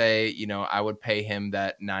want to say, you know, I would pay him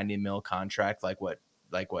that 90 mil contract, like what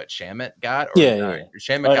Shamet got? Or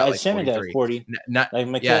Shamet got like Shamet 43. got 40. Like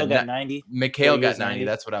Mikal got 90. Mikal got 90.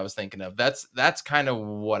 That's what I was thinking of. That's kind of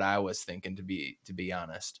what I was thinking, to be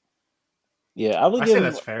honest. Yeah, I say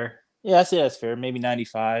that's fair. Yeah, I say that's fair. Maybe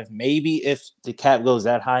 95. Maybe if the cap goes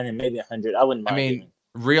that high, then maybe 100. I wouldn't mind. I mean,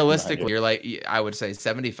 realistically, you're like, I would say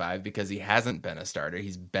 75, because he hasn't been a starter.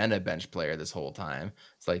 He's been a bench player this whole time.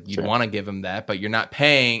 It's like you'd want to give him that, but you're not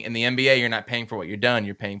paying in the NBA. You're not paying for what you're done.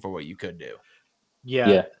 You're paying for what you could do.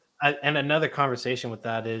 Yeah. And another conversation with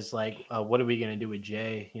that is like, what are we going to do with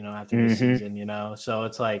Jay, you know, after the season, you know? So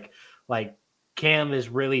it's like Cam is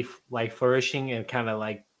really like flourishing and kind of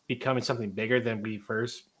like becoming something bigger than we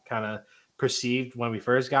first kind of perceived when we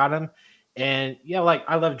first got him. And yeah, like,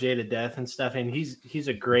 I love Jay to death and stuff, and he's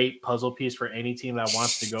a great puzzle piece for any team that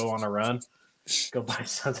wants to go on a run. Go buy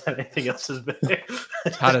Suns at anything else is better.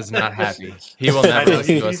 Todd is not happy. He will never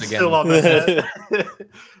listen to us again. Still on that.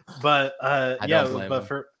 But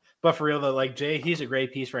for real though, like, Jay, he's a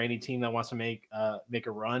great piece for any team that wants to make a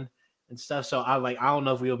run and stuff. So I don't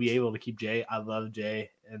know if we'll be able to keep Jay. I love Jay,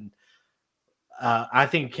 and I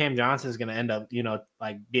think Cam Johnson is going to end up, you know,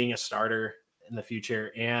 like, being a starter in the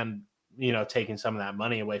future, and, you know, taking some of that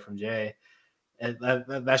money away from Jay. And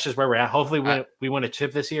that's just where we're at. Hopefully we win a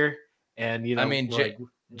chip this year. And, you know, I mean,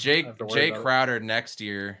 Jay Crowder next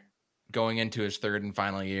year, going into his third and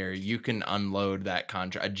final year, you can unload that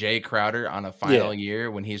contract. A Jay Crowder on a final year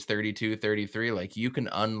when he's 32, 33, like, you can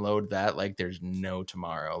unload that like there's no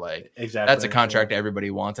tomorrow. Like, exactly, that's a contract everybody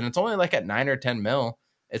wants, and it's only like at 9 or 10 mil.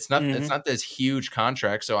 It's not this huge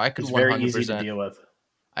contract, so I could 100%. Very easy to deal with.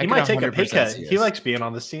 He might take a pay cut. He likes being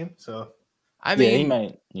on this team, so I mean, he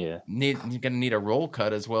might. Yeah, you're gonna need a roll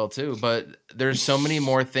cut as well too. But there's so many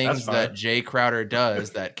more things that Jay Crowder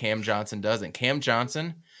does that Cam Johnson doesn't. Cam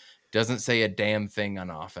Johnson doesn't say a damn thing on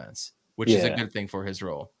offense, which is a good thing for his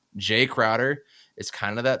role. Jay Crowder is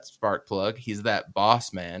kind of that spark plug. He's that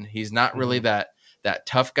boss man. He's not really that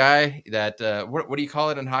tough guy. That what do you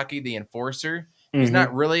call it in hockey? The enforcer. He's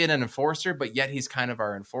not really an enforcer, but yet he's kind of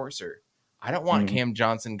our enforcer. I don't want Cam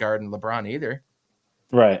Johnson guarding LeBron either.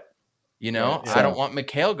 Right. You know, I don't want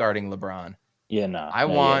Mikal guarding LeBron. Yeah, no. I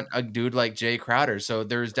want a dude like Jay Crowder. So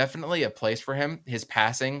there's definitely a place for him. His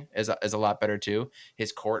passing is a lot better too.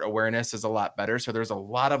 His court awareness is a lot better. So there's a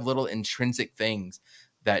lot of little intrinsic things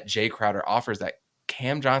that Jay Crowder offers that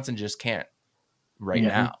Cam Johnson just can't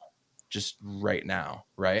now. Just right now,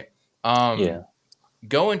 right?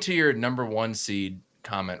 Go into your number 1 seed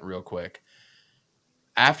comment real quick.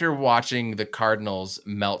 After watching the Cardinals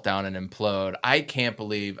melt down and implode, I can't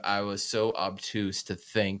believe I was so obtuse to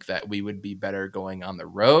think that we would be better going on the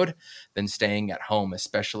road than staying at home,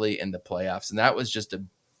 especially in the playoffs. And that was just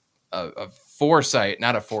a foresight,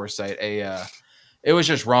 not a foresight. It was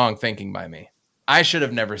just wrong thinking by me. I should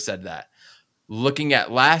have never said that. Looking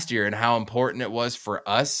at last year and how important it was for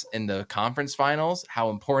us in the conference finals, how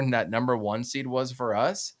important that number 1 seed was for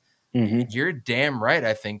us, you're damn right.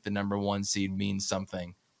 I think the number 1 seed means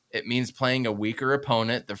something. It means playing a weaker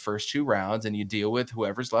opponent the first 2 rounds, and you deal with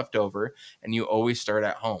whoever's left over, and you always start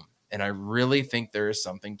at home. And I really think there is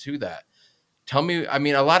something to that. Tell me, I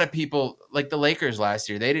mean, a lot of people, like the Lakers last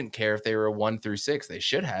year, they didn't care if they were 1 through 6. They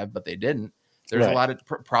should have, but they didn't. There's a lot of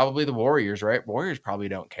probably the Warriors, right? Warriors probably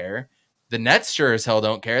don't care. The Nets sure as hell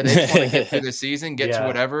don't care. They just want to get through the season, get to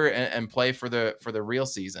whatever, and play for the real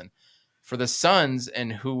season. For the Suns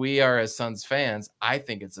and who we are as Suns fans, I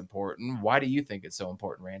think it's important. Why do you think it's so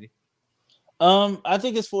important, Randy? I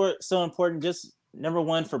think it's so important just number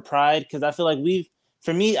one for pride, because I feel like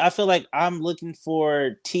I feel like I'm looking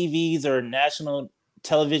for TVs or national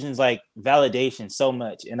television's like validation so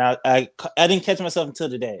much, and I didn't catch myself until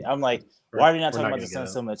today. I'm like, why are we not We're talking about gonna the get Suns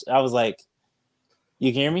it. so much? I was like,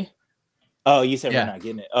 you can hear me? Oh, you said Yeah. we're not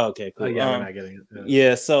getting it. Oh, okay, Oh cool. yeah, we're not getting it.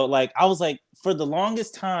 Yeah, so like I was like, for the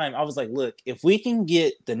longest time, I was like, look, if we can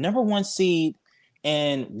get the number one seed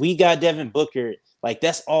and we got Devin Booker, like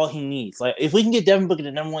that's all he needs. Like if we can get Devin Booker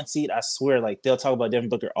the number one seed, I swear, like they'll talk about Devin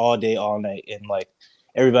Booker all day, all night, and like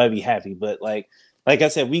everybody be happy. But like I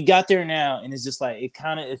said, we got there now, and it's just like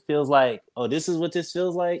it feels like, oh, this is what this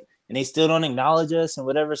feels like, and they still don't acknowledge us and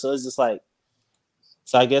whatever. So it's just like,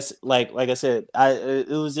 so I guess like I said, it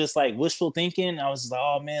was just like wishful thinking. I was just like,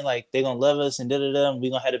 oh man, like they're gonna love us and and we're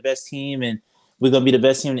gonna have the best team and we're gonna be the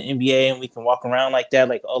best team in the NBA and we can walk around like that,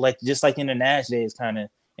 like just like in the Nash days kind of.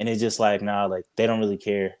 And it's just like, nah, like they don't really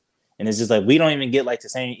care. And it's just like we don't even get like the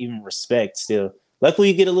same even respect still. Luckily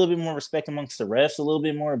you get a little bit more respect amongst the refs a little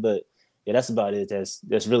bit more, but yeah, that's about it. That's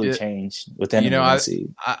really changed within the one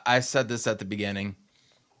seed. I said this at the beginning.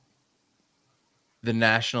 The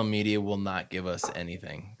national media will not give us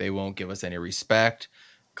anything. They won't give us any respect.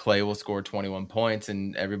 Clay will score 21 points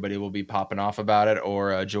and everybody will be popping off about it.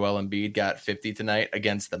 Or Joel Embiid got 50 tonight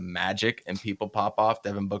against the Magic and people pop off.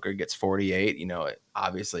 Devin Booker gets 48. You know,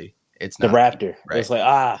 obviously it's the not Raptor. Right? It's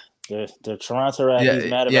like, the Toronto Raptors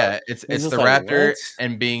mad about. Yeah, it's the like, Raptor what?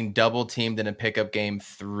 and being double teamed in a pickup game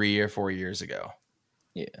 3 or 4 years ago.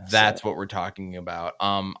 Yeah, That's what we're talking about.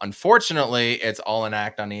 Unfortunately, it's all an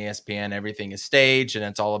act on ESPN. Everything is staged and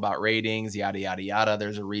it's all about ratings, yada, yada, yada.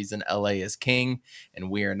 There's a reason LA is king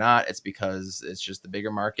and we are not. It's because it's just the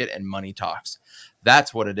bigger market and money talks.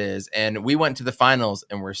 That's what it is. And we went to the finals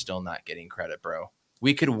and we're still not getting credit, bro.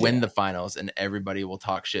 We could win the finals and everybody will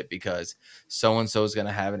talk shit because so-and-so is going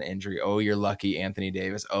to have an injury. Oh, you're lucky, Anthony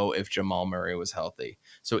Davis. Oh, if Jamal Murray was healthy.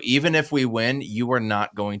 So even if we win, you are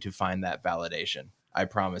not going to find that validation. I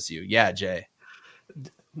promise you. Yeah, Jay.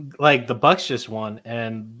 Like the Bucks just won,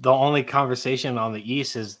 and the only conversation on the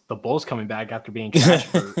East is the Bulls coming back after being trash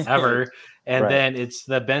forever, and then it's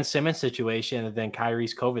the Ben Simmons situation, and then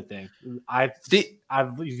Kyrie's COVID thing. I've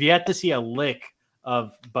yet to see a lick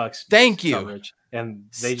of Bucks. Thank you. Coverage, and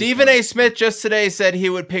Stephen A. Smith just today said he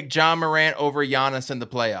would pick John Morant over Giannis in the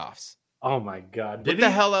playoffs. Oh my God! What the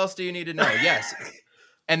hell else do you need to know? Yes,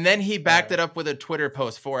 and then he backed it up with a Twitter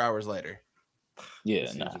post 4 hours later.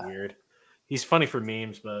 Yeah, weird. He's funny for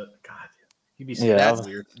memes, but God, he'd be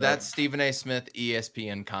weird. That's Stephen A. Smith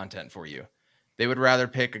ESPN content for you. They would rather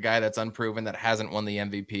pick a guy that's unproven, that hasn't won the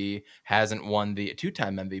MVP, hasn't won the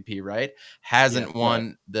 2-time MVP, right? Hasn't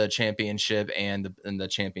won the championship and the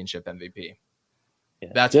championship MVP. Yeah.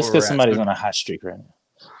 That's just because somebody's on a hot streak right now.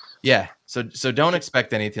 Yeah, so don't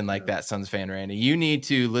expect anything like that, Suns fan Randy. You need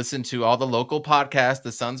to listen to all the local podcasts,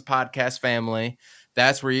 the Suns podcast family.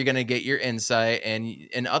 That's where you're going to get your insight,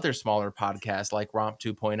 and other smaller podcasts like Romp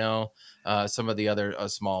 2.0, some of the other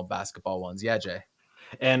small basketball ones. Yeah, Jay.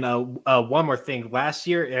 And one more thing. Last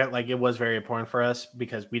year, it was very important for us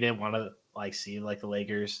because we didn't want to see the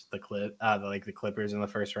Lakers, the Clippers in the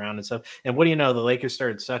first round and stuff. And what do you know? The Lakers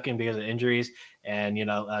started sucking because of injuries, and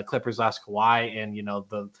Clippers lost Kawhi, and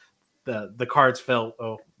the cards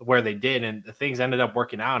fell where they did, and things ended up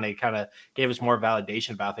working out, and it kind of gave us more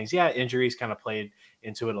validation about things. Yeah, injuries kind of played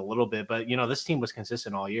into it a little bit, but this team was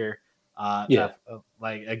consistent all year,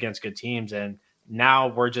 against good teams, and now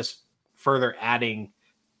we're just further adding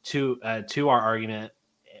to our argument,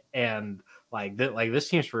 and this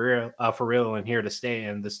team's for real and here to stay,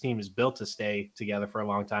 and this team is built to stay together for a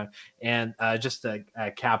long time. And just to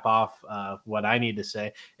cap off what I need to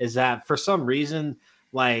say is that for some reason,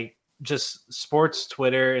 just sports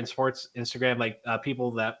Twitter and sports Instagram, people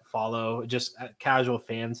that follow just casual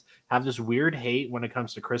fans have this weird hate when it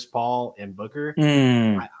comes to Chris Paul and Booker.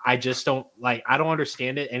 I just don't I don't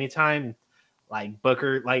understand it. Anytime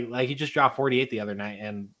Booker, he just dropped 48 the other night,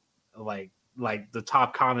 and the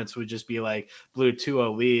top comments would just be blew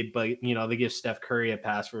 2-0 lead, but they give Steph Curry a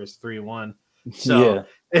pass for his 3-1. So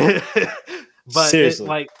but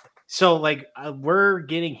seriously. We're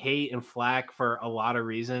getting hate and flack for a lot of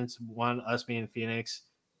reasons. One, us being Phoenix,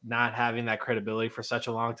 not having that credibility for such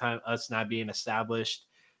a long time, us not being established.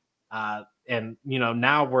 And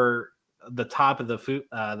now we're the top of the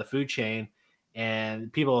food chain,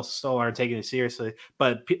 and people still aren't taking it seriously.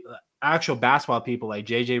 But actual basketball people like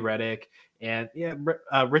JJ Redick and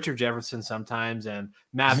Richard Jefferson sometimes, and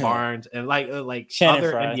Matt Barnes, and other Fry.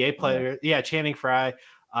 NBA players, Channing Frye,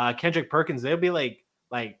 Kendrick Perkins, they'll be like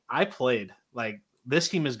I played, this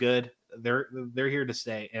team is good. They're here to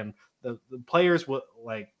stay, and the players will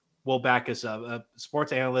will back us up. A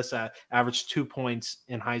sports analyst that averaged 2 points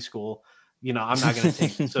in high school. I'm not going to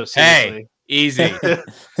take it so seriously. Hey, easy.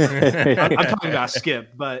 I'm talking about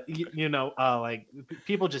Skip, but like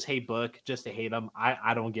people just hate Book just to hate him.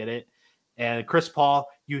 I don't get it. And Chris Paul,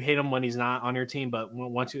 you hate him when he's not on your team, but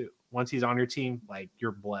once he's on your team, like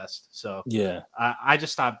you're blessed. So yeah, I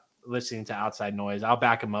just stopped listening to outside noise. I'll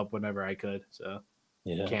back him up whenever I could. So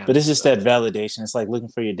yeah, but it's just that validation. It's like looking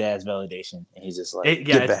for your dad's validation, and he's just like,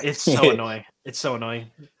 it's so annoying. It's so annoying.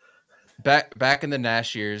 Back in the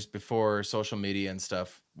Nash years before social media and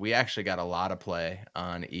stuff, we actually got a lot of play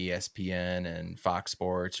on ESPN and Fox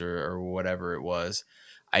Sports or whatever it was.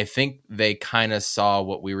 I think they kind of saw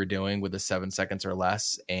what we were doing with the 7 seconds or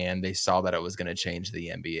less, and they saw that it was going to change the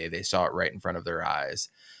NBA. They saw it right in front of their eyes.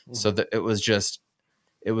 Mm-hmm. So that it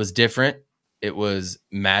was different. It was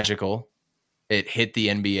magical. It hit the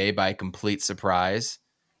NBA by complete surprise.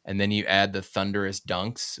 And then you add the thunderous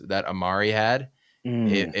dunks that Amari had.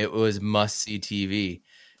 It was must-see TV.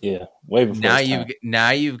 Yeah, way before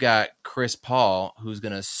now you've got Chris Paul, who's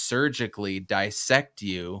going to surgically dissect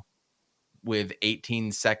you with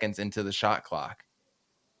 18 seconds into the shot clock,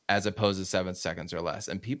 as opposed to 7 seconds or less.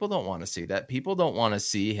 And people don't want to see that. People don't want to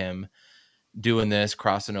see him doing this,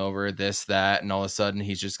 crossing over, this, that, and all of a sudden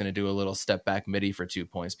he's just going to do a little step back midi for 2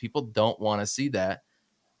 points. People don't want to see that.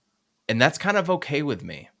 And that's kind of okay with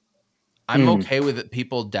me. I'm okay with it,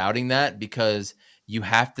 people doubting that, because you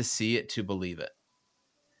have to see it to believe it.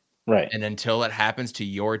 Right. And until it happens to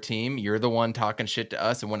your team, you're the one talking shit to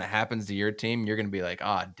us. And when it happens to your team, you're going to be like,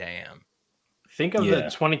 oh, damn. Think of the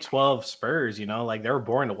 2012 Spurs, like they were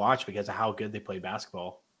boring to watch because of how good they played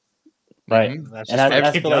basketball. Right. Mm-hmm.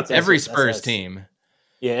 I feel like every Spurs team.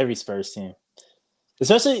 Yeah, every Spurs team.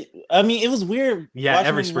 Especially, I mean, it was weird. Yeah,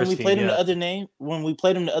 every Spurs when we played them when we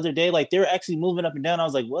played them the other day, like they were actually moving up and down. I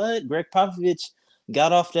was like, what? Greg Popovich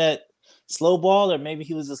got off that slow ball, or maybe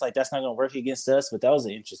he was just like, that's not going to work against us. But that was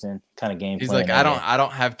an interesting kind of game. He's like, I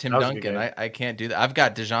don't have Tim Duncan. I can't do that. I've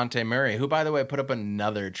got DeJounte Murray, who, by the way, put up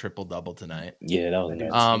another triple-double tonight. Yeah, that was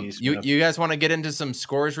nice. You guys want to get into some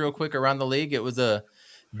scores real quick around the league? It was a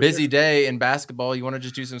busy day in basketball. You want to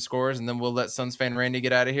just do some scores, and then we'll let Suns fan Randy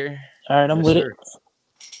get out of here? All right, I'm with it.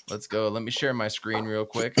 Let's go. Let me share my screen real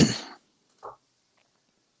quick.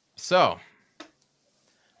 So,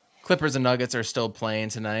 Clippers and Nuggets are still playing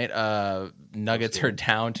tonight. Nuggets are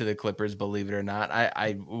down to the Clippers, believe it or not.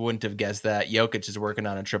 I wouldn't have guessed that. Jokic is working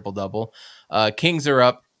on a triple-double. Kings are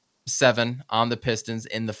up 7 on the Pistons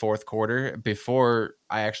in the fourth quarter. Before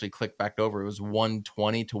I actually clicked back over, it was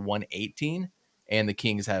 120 to 118, and the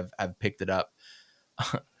Kings have picked it up.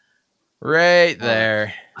 Right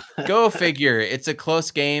there. Go figure. It's a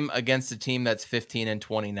close game against a team that's 15 and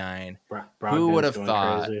 29. Who would have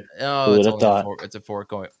thought? Crazy. Oh, it's a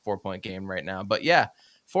 4-point game right now. But yeah,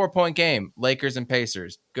 4-point game. Lakers and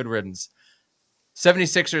Pacers. Good riddance.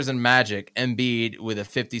 76ers and Magic. Embiid with a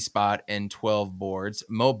 50 spot and 12 boards.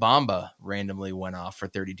 Mo Bamba randomly went off for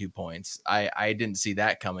 32 points. I didn't see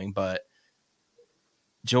that coming, but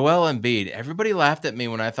Joel Embiid, everybody laughed at me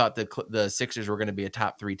when I thought the Sixers were going to be a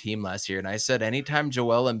top 3 team last year. And I said, anytime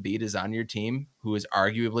Joel Embiid is on your team, who is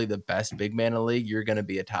arguably the best big man in the league, you're going to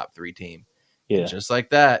be a top 3 team. Yeah. And just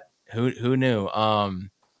like that. Who knew?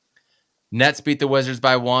 Nets beat the Wizards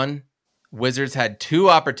by 1. Wizards had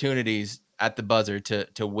 2 opportunities at the buzzer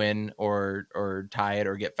to win or tie it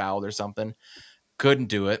or get fouled or something. Couldn't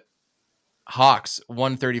do it. Hawks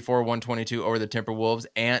 134-122 over the Timberwolves.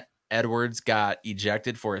 Ant Edwards got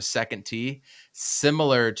ejected for a second tee,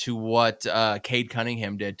 similar to what Cade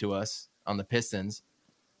Cunningham did to us on the Pistons.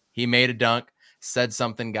 He made a dunk, said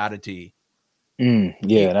something, got a tee.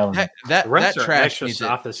 That trash extra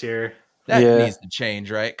soft this year. That needs to change,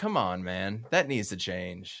 right? Come on, man. That needs to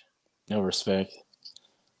change. No respect.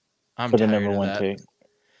 I'm tired of that. Pick.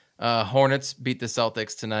 Hornets beat the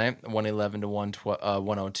Celtics tonight, 111 to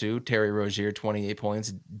 102. Terry Rozier, 28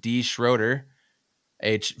 points. D. Schroeder,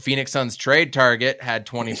 a Phoenix Suns trade target, had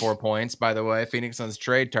 24 points. By the way, Phoenix Suns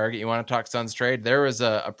trade target. You want to talk Suns trade? There was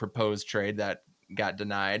a proposed trade that got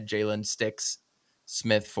denied. Jalen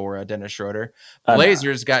Smith for Dennis Schroeder.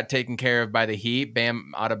 Blazers got taken care of by the Heat.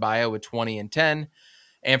 Bam Adebayo with 20 and 10.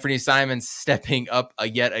 Anthony Simons stepping up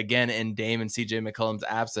yet again in Dame and CJ McCollum's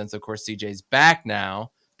absence. Of course, CJ's back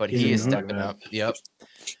now, but he is stepping up. Yep.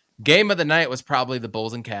 Game of the night was probably the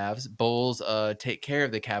Bulls and Cavs. Bulls take care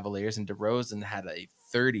of the Cavaliers, and DeRozan had a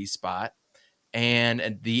 30 spot.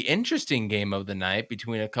 And the interesting game of the night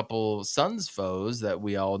between a couple Suns foes that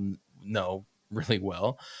we all know really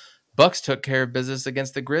well, Bucks took care of business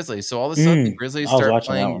against the Grizzlies. So all of a sudden, the Grizzlies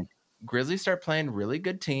start playing really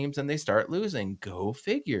good teams, and they start losing. Go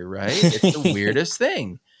figure, right? It's the weirdest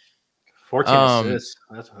thing. 14 assists.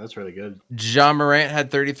 That's really good. John Morant had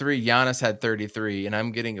 33. Giannis had 33. And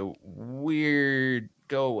I'm getting a weird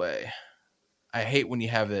go away. I hate when you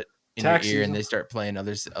have it in Tax your ear season. and they start playing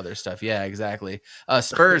other stuff. Yeah, exactly.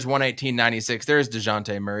 Spurs 118-96. There's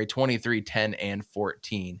DeJounte Murray 23, 10, and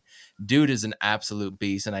 14. Dude is an absolute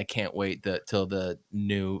beast, and I can't wait till the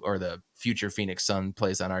new or the future Phoenix Sun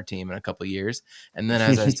plays on our team in a couple of years. And then,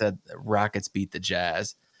 as I said, the Rockets beat the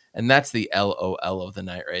Jazz, and that's the LOL of the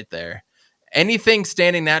night right there. Anything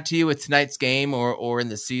standing out to you with tonight's game or in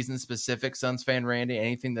the season specific, Suns fan Randy?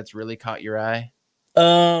 Anything that's really caught your eye?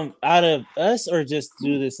 Out of us or just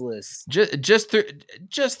through this list? Just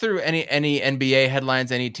through any NBA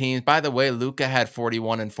headlines, any teams. By the way, Luka had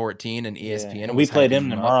 41 and 14, and ESPN. Yeah. And we play them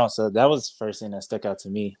tomorrow, so that was the first thing that stuck out to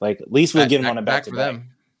me. Like at least we'll get them on a back to back.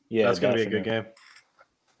 Yeah, that's gonna be a good game.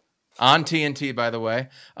 On TNT, by the way.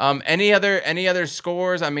 Any other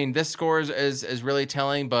scores? I mean, this score is really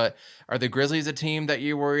telling, but are the Grizzlies a team that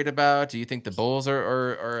you're worried about? Do you think the Bulls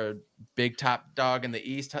are a big top dog in the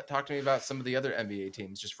East? Talk to me about some of the other NBA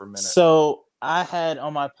teams just for a minute. So I had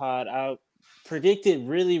on my pod, I predicted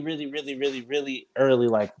really, really, really, really, really early,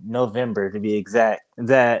 like November to be exact,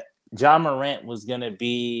 that John Morant was going to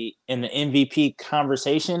be in the MVP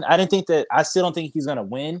conversation. I still don't think he's going to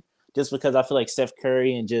win, just because I feel like Steph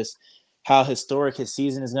Curry and just how historic his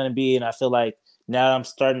season is going to be. And I feel like now I'm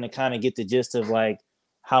starting to kind of get the gist of like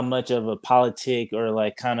how much of a politic or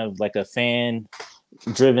like kind of like a fan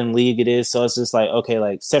driven league it is. So it's just like, okay,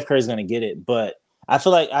 like Steph Curry's going to get it. But I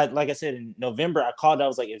feel like like I said, in November, I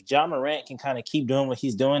was like, if John Morant can kind of keep doing what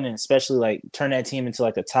he's doing and especially like turn that team into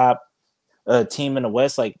like a top team in the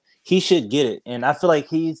West, like he should get it. And I feel like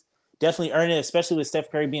he's definitely earned it, especially with Steph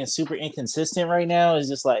Curry being super inconsistent right now. It's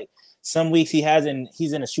just like, some weeks he's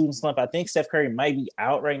in a shooting slump. I think Steph Curry might be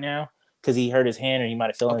out right now because he hurt his hand or he might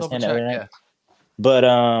have fell on his hand. Yeah.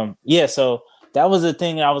 But yeah, so that was the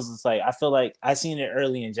thing. I was just like, I feel like I seen it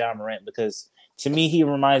early in John Morant because to me he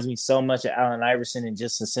reminds me so much of Allen Iverson in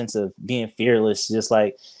just a sense of being fearless. Just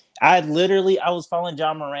like I was following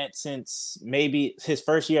John Morant since maybe his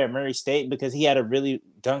first year at Murray State because he had a really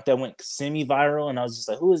dunk that went semi-viral, and I was just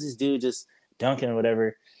like, who is this dude just dunking or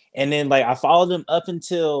whatever? And then like I followed him up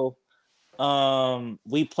until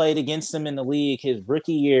we played against him in the league his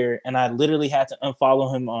rookie year, and I literally had to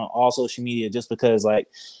unfollow him on all social media just because like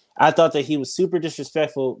I thought that he was super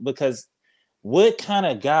disrespectful. Because what kind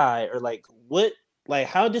of guy or like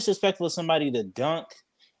how disrespectful is somebody to dunk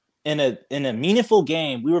in a meaningful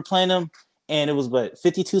game? We were playing them and it was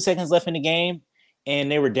 52 seconds left in the game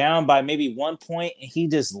and they were down by maybe 1 point and he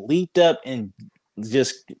just leaped up and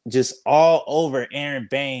just all over Aaron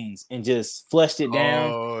Baines and just flushed it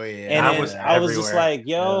down. Oh yeah. And I was just like,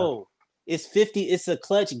 yo, it's 50, it's a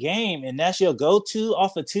clutch game, and that's your go-to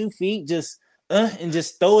off of 2 feet, just and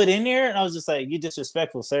just throw it in there. And I was just like, you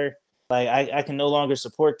disrespectful, sir. Like I can no longer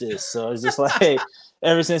support this. So it's just like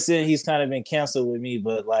ever since then he's kind of been canceled with me.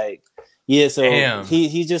 But like, yeah, so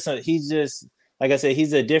he's just like I said,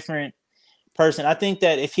 he's a different person. I think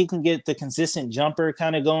that if he can get the consistent jumper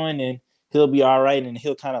kind of going, and he'll be all right and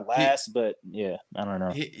he'll kind of last. But yeah, I don't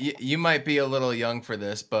know. You might be a little young for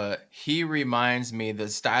this, but he reminds me the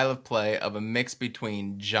style of play of a mix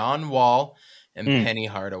between John Wall and Penny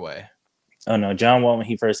Hardaway. Oh no, John Wall when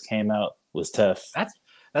he first came out was tough.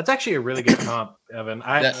 That's actually a really good comp, Evan.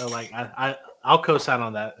 I'll co-sign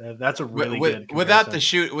on that. That's a really good without the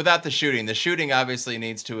shooting. The shooting obviously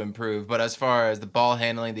needs to improve, but as far as the ball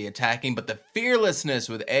handling, the attacking, but the fearlessness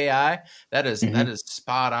with AI, that is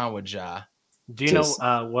spot on with Ja. Do you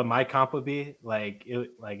know what my comp would be?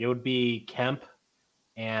 It would be Kemp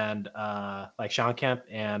and like Sean Kemp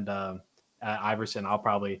and Iverson. I'll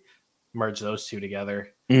probably merge those two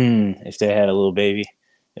together. If they had a little baby.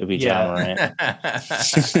 It'd be John Morant.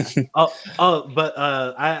 But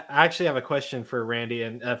I actually have a question for Randy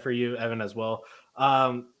and for you, Evan, as well.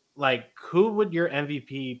 Who would your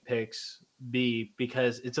MVP picks be?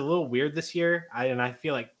 Because it's a little weird this year, I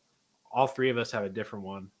feel like all three of us have a different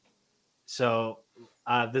one. So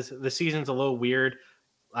the season's a little weird.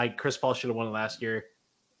 Like Chris Paul should have won it last year,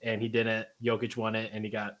 and he didn't. Jokic won it, and he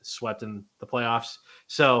got swept in the playoffs.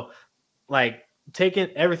 So, taking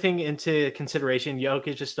everything into consideration,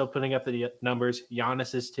 Jokic is still putting up the numbers.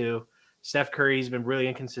 Giannis is too. Steph Curry's been really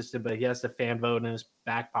inconsistent, but he has the fan vote in his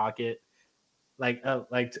back pocket. Tell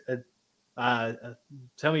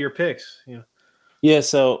me your picks. Yeah.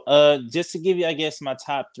 So, just to give you, I guess, my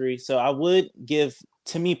top three. So I would give,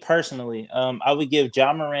 to me personally, I would give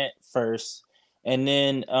John Morant first. And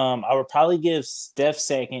then I would probably give Steph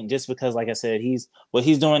second, just because, like I said, what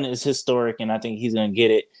he's doing is historic, and I think he's gonna get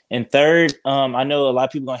it. And third, I know a lot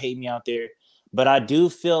of people gonna hate me out there, But I do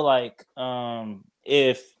feel like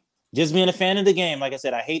if just being a fan of the game, like I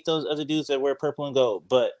said, I hate those other dudes that wear purple and gold.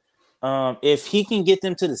 But if he can get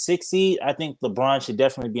them to the 6th seed, I think LeBron should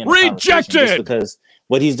definitely be in the conversation just because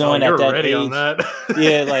what he's doing at that age. On that.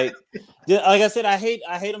 Yeah, like I said, I hate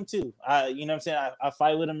him too. You know what I'm saying? I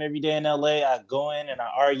fight with him every day in LA. I go in and I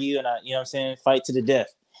argue and I, you know what I'm saying, fight to the death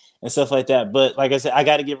and stuff like that. But like I said, I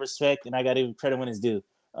got to give respect and I got to give credit when it's due.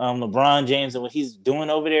 LeBron James and what he's doing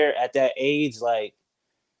over there at that age, like,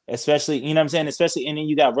 especially, you know what I'm saying? Especially, and then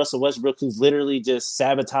you got Russell Westbrook, who's literally just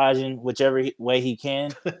sabotaging whichever way he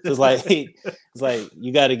can. So it's like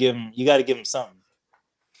you got to give him something.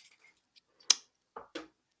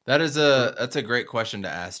 That's a great question to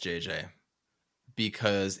ask, JJ,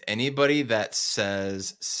 because anybody that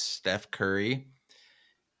says Steph Curry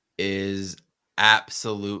is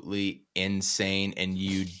absolutely insane and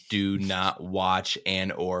you do not watch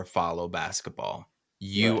and or follow basketball.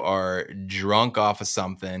 You are drunk off of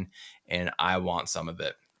something and I want some of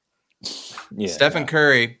it. Yeah, Stephen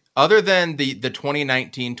Curry, other than the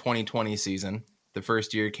 2019-2020 season, the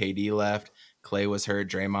first year KD left, Clay was hurt,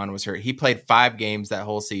 Draymond was hurt. He played 5 games that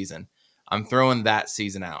whole season. I'm throwing that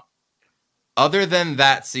season out. Other than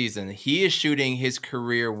that season, he is shooting his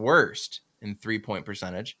career worst in 3-point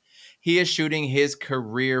percentage. He is shooting his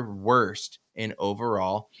career worst in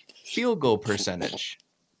overall field goal percentage.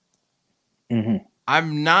 Mm-hmm.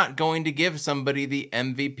 I'm not going to give somebody the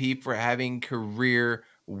MVP for having career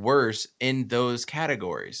worst in those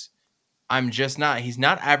categories. I'm just not. He's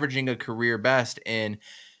not averaging a career best in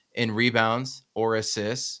rebounds or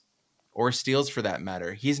assists or steals for that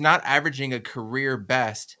matter. He's not averaging a career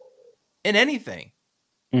best in anything.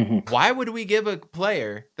 Mm-hmm. Why would we give a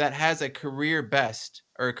player that has a career best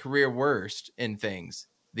or a career worst in things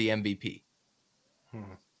the MVP?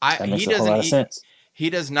 That makes a whole lot of sense. He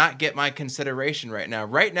does not get my consideration right now.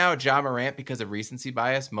 Right now, Ja Morant, because of recency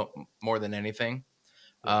bias more than anything,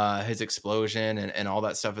 his explosion and all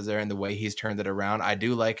that stuff is there and the way he's turned it around. I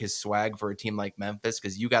do like his swag for a team like Memphis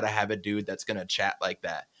because you got to have a dude that's going to chat like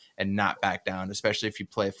that and not back down, especially if you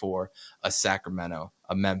play for a Sacramento,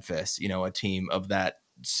 a Memphis, a team of that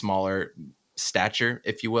smaller stature,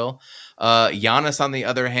 if you will. Giannis, on the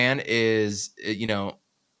other hand, is,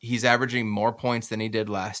 he's averaging more points than he did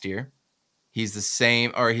last year. He's the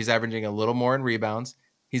same, or he's averaging a little more in rebounds.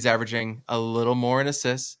 He's averaging a little more in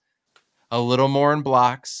assists, a little more in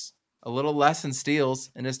blocks, a little less in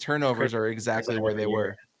steals, and his turnovers are exactly where they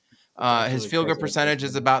were. His field goal percentage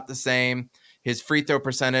is about the same. His free throw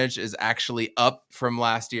percentage is actually up from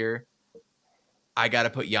last year. I got to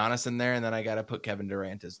put Giannis in there, and then I got to put Kevin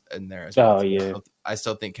Durant in there as well. Oh, yeah. I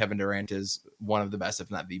still think Kevin Durant is one of the best,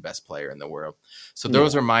 if not the best player in the world. So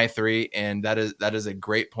those are my 3, and that is a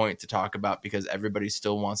great point to talk about because everybody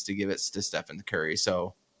still wants to give it to Stephen Curry.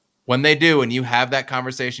 So when they do, and you have that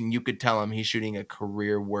conversation, you could tell him he's shooting a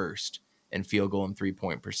career worst in field goal and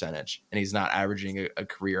 3-point percentage, and he's not averaging a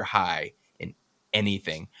career high in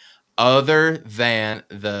anything other than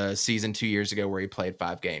the season 2 years ago where he played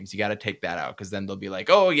 5 games. You got to take that out because then they'll be like,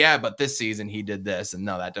 oh, yeah, but this season he did this. And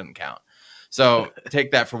no, that doesn't count. So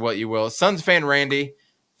take that for what you will. Suns fan Randy,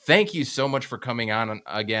 thank you so much for coming on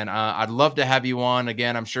again. I'd love to have you on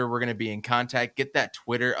again. I'm sure we're going to be in contact. Get that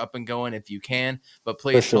Twitter up and going if you can. But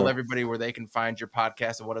please tell everybody where they can find your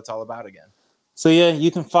podcast and what it's all about again. So, yeah, you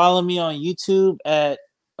can follow me on YouTube at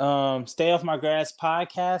Stay Off My Grass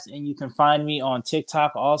Podcast, and you can find me on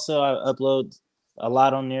TikTok also. I upload a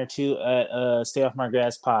lot on there too at Stay Off My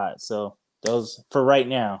Grass Pod. So those for right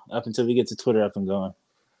now, up until we get to Twitter up and going.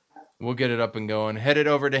 We'll get it up and going. Head it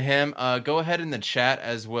over to him. Go ahead in the chat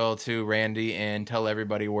as well too, Randy, and tell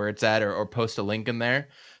everybody where it's at or post a link in there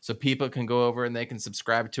so people can go over and they can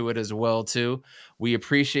subscribe to it as well too. We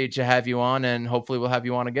appreciate you have you on, and hopefully we'll have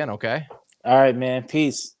you on again, okay? All right, man.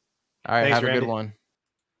 Peace. All right, Thanks, have Randy. a good one.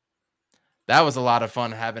 That was a lot of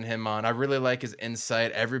fun having him on. I really like his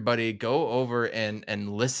insight. Everybody go over and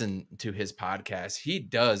listen to his podcast. He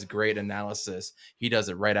does great analysis. He does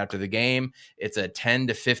it right after the game. It's a 10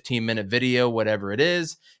 to 15 minute video, whatever it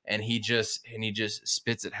is. And he just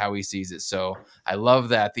spits it how he sees it. So I love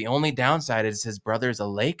that. The only downside is his brother's a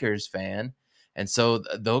Lakers fan. And so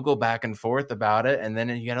they'll go back and forth about it. And then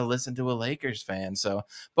you got to listen to a Lakers fan. So,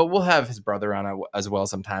 but we'll have his brother on as well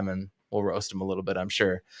sometime and we'll roast him a little bit, I'm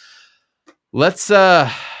sure. Let's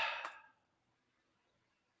I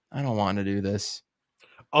don't want to do this.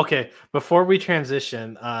 Okay, before we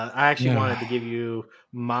transition, I actually wanted to give you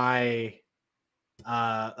my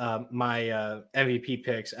MVP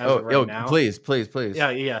picks as of right now. Please.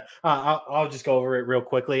 Yeah. I'll just go over it real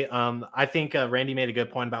quickly. I think Randy made a good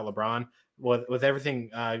point about LeBron with everything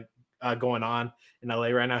going on in LA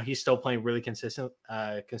right now. He's still playing really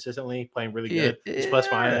consistently playing really good. His plus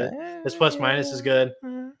minus is good.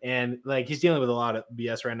 And like he's dealing with a lot of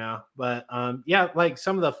BS right now. But like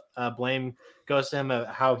some of the blame goes to him of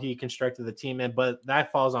how he constructed the team, but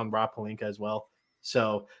that falls on Rob Pelinka as well.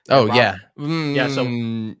 So So Le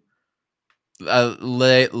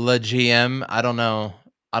GM, I don't know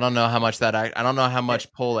how much that I don't know how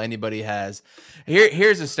much pull anybody has.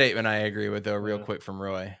 Here's a statement I agree with though, real quick from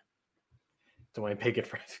Roy. Dwayne Bacon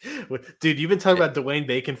dude, you've been talking about Dwayne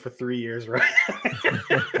Bacon for 3 years, right?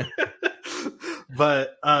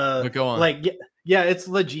 but go on. Like it's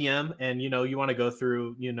the GM, and you want to go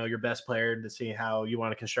through your best player to see how you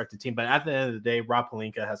want to construct a team. But at the end of the day, Rob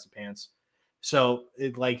Pelinka has the pants. So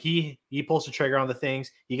he pulls the trigger on the things.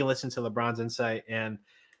 He can listen to LeBron's insight, and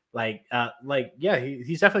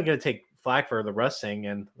he's definitely going to take flack for the Russ thing.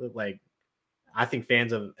 And I think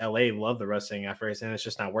fans of LA love the Russ thing at first, and it's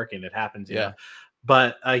just not working. It happens, you know?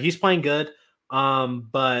 But he's playing good. I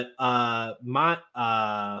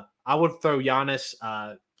would throw Giannis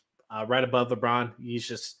right above LeBron. He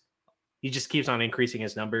just keeps on increasing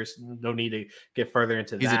his numbers. No need to get further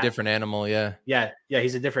into that. He's a different animal, yeah. Yeah,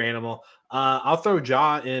 he's a different animal. I'll throw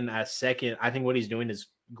Ja in at second. I think what he's doing is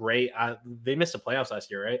great. They missed the playoffs last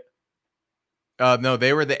year, right? No,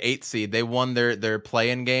 they were the 8th seed. They won their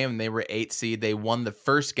play-in game, and they were 8th seed. They won the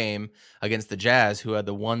first game against the Jazz, who had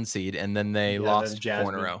the 1 seed, and then they lost 4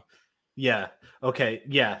 in a row. Yeah. Okay.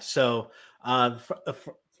 Yeah. So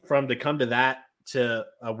from to come to that to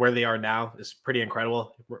where they are now is pretty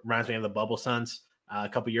incredible. It reminds me of the Bubble Suns a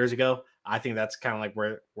couple years ago. I think that's kind of like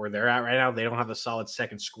where they're at right now. They don't have a solid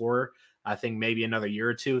second scorer. I think maybe another year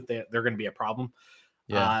or two, they're going to be a problem.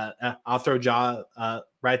 Yeah. I'll throw Ja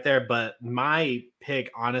right there. But my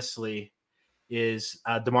pick, honestly, is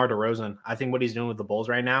DeMar DeRozan. I think what he's doing with the Bulls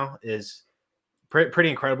right now is pretty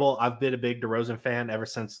incredible. I've been a big DeRozan fan ever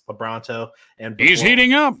since LeBronto, and he's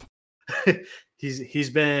heating up. he's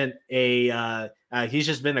just been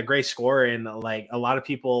a great scorer, and like a lot of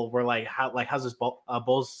people were like, how's this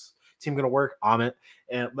Bulls team going to work? Amit,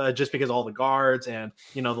 and just because all the guards and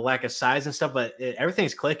the lack of size and stuff, but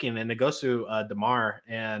everything's clicking, and it goes through DeMar,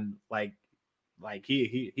 and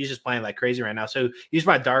he's just playing like crazy right now. So he's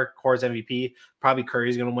my dark horse MVP. Probably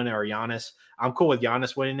Curry's going to win it, or Giannis. I'm cool with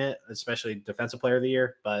Giannis winning it, especially defensive player of the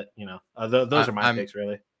year. But those are my picks,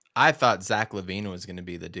 really. I thought Zach LaVine was going to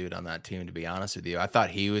be the dude on that team, to be honest with you. I thought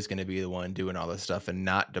he was going to be the one doing all this stuff and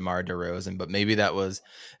not DeMar DeRozan, but maybe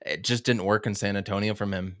it just didn't work in San Antonio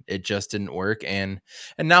from him. It just didn't work. And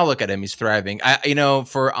now look at him. He's thriving.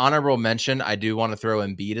 For honorable mention, I do want to throw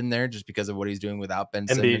Embiid in there just because of what he's doing without Ben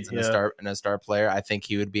Simmons and a star player. I think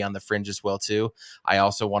he would be on the fringe as well, too. I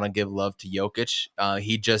also want to give love to Jokic.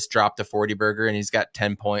 He just dropped a 40-burger, and he's got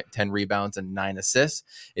 10 rebounds and 9 assists.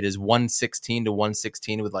 It is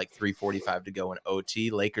 116-116 with 3:45 to go in OT.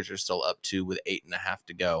 Lakers are still up 2 with 8.5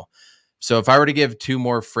 to go. So if I were to give 2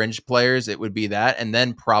 more fringe players, it would be that, and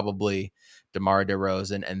then probably DeMar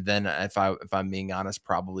DeRozan, and then if I'm being honest,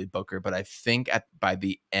 probably Booker. But I think by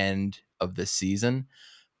the end of the season,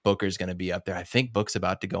 Booker's going to be up there. I think Book's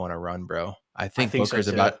about to go on a run, bro. I think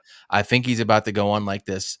Booker's I think he's about to go on like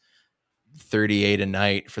this 38 a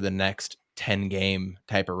night for the next 10 game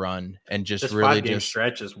type of run, and just this really 5-game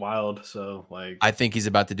stretch is wild. So I think he's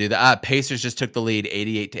about to do that. Pacers just took the lead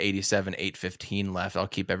 88-87, 8:15 left. I'll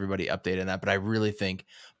keep everybody updated on that, but I really think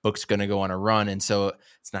Book's going to go on a run. And so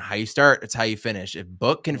it's not how you start, it's how you finish. If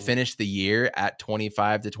Book can finish the year at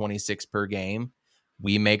 25 to 26 per game,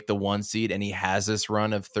 we make the 1 seed, and he has this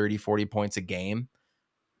run of 30-40 points a game.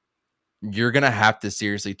 You're going to have to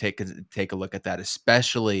seriously take a look at that,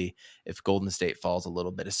 especially if Golden State falls a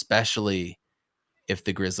little bit, especially if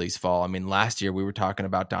the Grizzlies fall. I mean, last year we were talking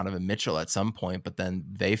about Donovan Mitchell at some point, but then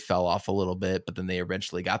they fell off a little bit, but then they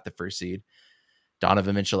eventually got the 1st seed.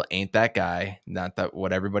 Donovan Mitchell ain't that guy. Not that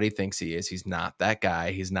what everybody thinks he is. He's not that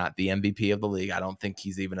guy. He's not the MVP of the league. I don't think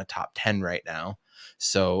he's even a top 10 right now.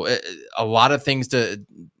 So a lot of things to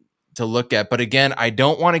look at. But again, I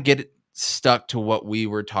don't want to get stuck to what we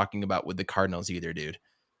were talking about with the Cardinals either, dude.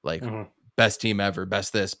 Best team ever,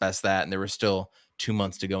 best this, best that, and there were still 2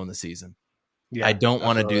 months to go in the season. Yeah, I don't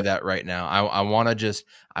want to do that right now. I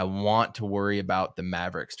want to worry about the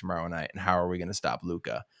Mavericks tomorrow night and how are we going to stop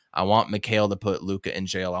Luka. I want Mikhail to put Luka in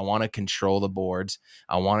jail. I want to control the boards.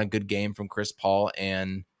 I want a good game from Chris Paul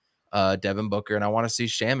and Devin Booker, and I want to see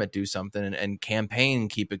Shamet do something and campaign,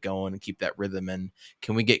 keep it going and keep that rhythm. And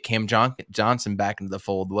can we get Cam Johnson back into the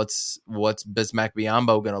fold? What's Bismack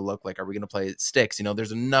Biyombo going to look like? Are we going to play sticks?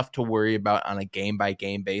 There's enough to worry about on a game by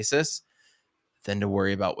game basis. than to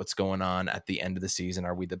worry about what's going on at the end of the season.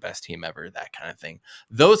 Are we the best team ever? That kind of thing.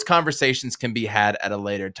 Those conversations can be had at a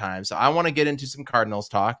later time. So I want to get into some Cardinals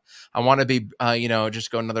talk. I want to be, just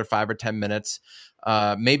go another 5 or 10 minutes.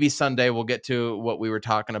 Maybe Sunday we'll get to what we were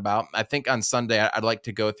talking about. I think on Sunday I'd like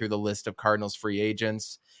to go through the list of Cardinals free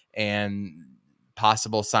agents and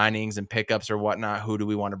possible signings and pickups or whatnot. Who do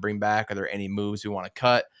we want to bring back? Are there any moves we want to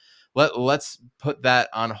cut? Let's put that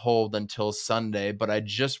on hold until Sunday, but I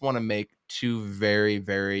just want to make 2 very,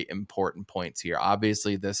 very important points here.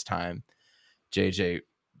 Obviously, this time, JJ,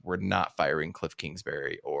 we're not firing Cliff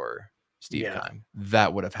Kingsbury or Steve Keim.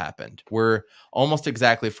 That would have happened. We're almost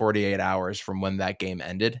exactly 48 hours from when that game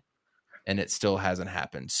ended, and it still hasn't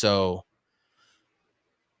happened. So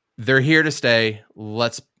they're here to stay.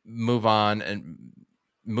 Let's move on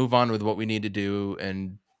with what we need to do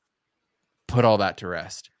and put all that to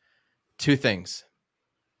rest. 2 things.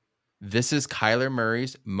 This is Kyler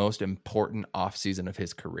Murray's most important offseason of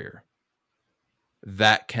his career.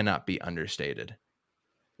 That cannot be understated.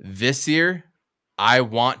 This year, I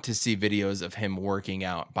want to see videos of him working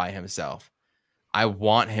out by himself. I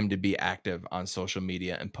want him to be active on social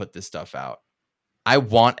media and put this stuff out. I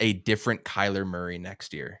want a different Kyler Murray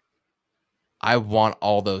next year. I want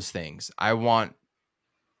all those things. I want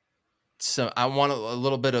a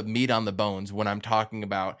little bit of meat on the bones when I'm talking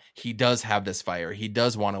about he does have this fire. He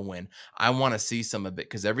does want to win. I want to see some of it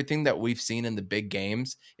because everything that we've seen in the big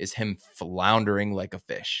games is him floundering like a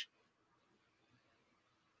fish.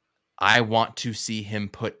 I want to see him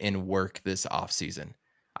put in work this offseason.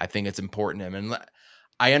 I think it's important to him. And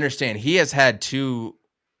I understand he has had 2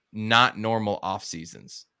 not normal off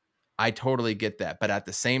seasons. I totally get that. But at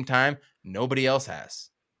the same time, nobody else has.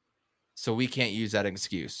 So we can't use that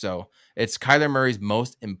excuse. So it's Kyler Murray's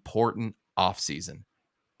most important offseason,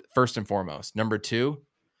 first and foremost. Number 2,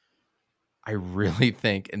 I really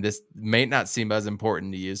think, and this may not seem as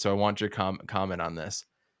important to you, so I want your comment on this.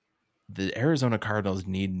 The Arizona Cardinals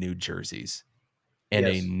need new jerseys and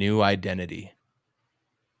a new identity.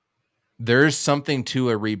 There's something to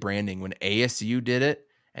a rebranding. When ASU did it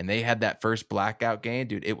and they had that first blackout game,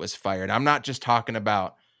 dude, it was fire. And I'm not just talking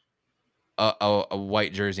about a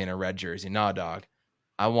white jersey and a red jersey. Nah, dog.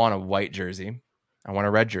 I want a white jersey. I want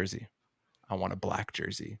a red jersey. I want a black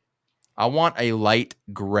jersey. I want a light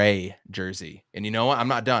gray jersey. And you know what? I'm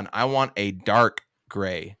not done. I want a dark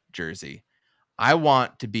gray jersey. I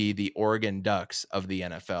want to be the Oregon Ducks of the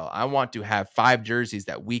NFL. I want to have 5 jerseys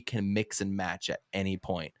that we can mix and match at any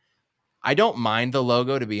point. I don't mind the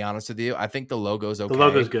logo, to be honest with you. I think the logo's okay. The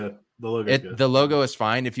logo's good. The logo is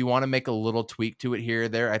fine. If you want to make a little tweak to it here or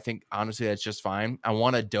there, I think honestly that's just fine. I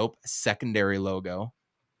want a dope secondary logo,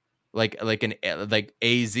 like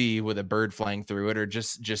AZ with a bird flying through it, or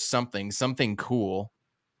just something cool.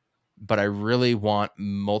 But I really want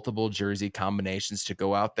multiple jersey combinations to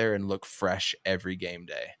go out there and look fresh every game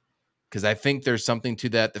day. Because I think there's something to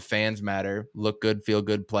that. The fans matter. Look good, feel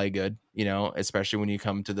good, play good, especially when you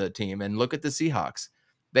come to the team. And look at the Seahawks.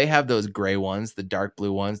 They have those gray ones, the dark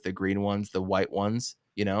blue ones, the green ones, the white ones,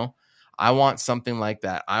 I want something like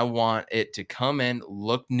that. I want it to come in,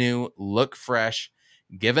 look new, look fresh,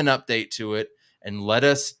 give an update to it, and let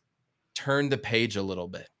us turn the page a little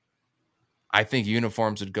bit. I think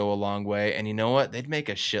uniforms would go a long way. And you know what? They'd make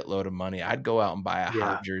a shitload of money. I'd go out and buy a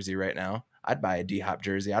Hop jersey right now. I'd buy a D-Hop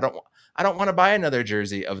jersey. I don't want to buy another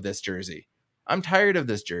jersey of this jersey. I'm tired of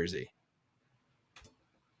this jersey.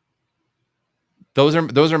 Those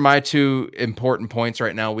are my 2 important points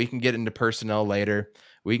right now. We can get into personnel later.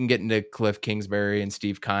 We can get into Cliff Kingsbury and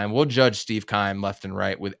Steve Keim. We'll judge Steve Keim left and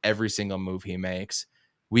right with every single move he makes.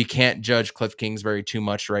 We can't judge Cliff Kingsbury too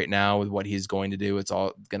much right now with what he's going to do. It's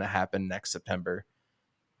all going to happen next September.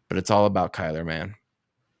 But it's all about Kyler, man.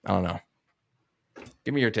 I don't know.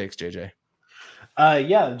 Give me your takes, JJ.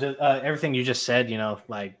 Everything you just said,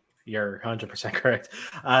 you're 100% correct.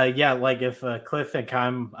 If Cliff and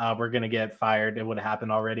Keim were going to get fired, it would have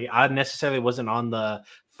happened already. I necessarily wasn't on the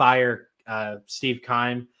fire Steve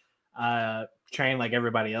Keim train like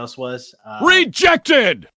everybody else was.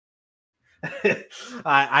 Rejected!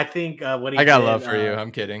 I think what he I got did, love for you. I'm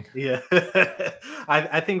kidding. Yeah.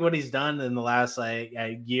 I think what he's done in the last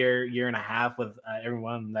year and a half with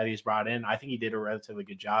everyone that he's brought in, I think he did a relatively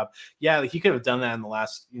good job. Yeah, he could have done that in the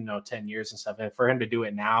last 10 years and stuff. And for him to do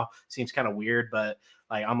it now seems kind of weird, but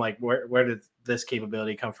I'm like, where did this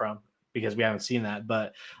capability come from? Because we haven't seen that.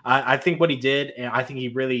 But I think what he did, and I think he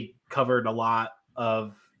really covered a lot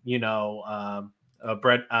of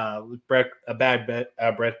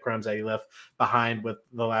breadcrumbs that he left behind with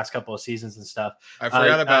the last couple of seasons and stuff. I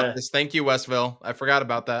forgot about this. Thank you, Westville. I forgot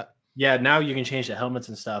about that. Yeah, now you can change the helmets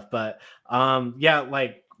and stuff. But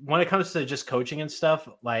when it comes to just coaching and stuff,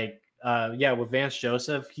 like with Vance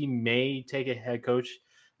Joseph, he may take a head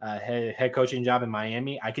coaching job in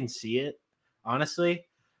Miami. I can see it, honestly.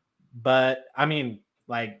 But I mean,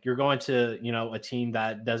 like you're going to, a team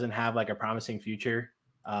that doesn't have like a promising future.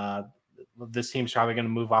 This team's probably going to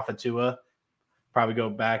move off of Tua, probably go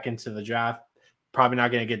back into the draft. Probably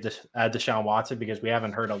not going to get Deshaun Watson because we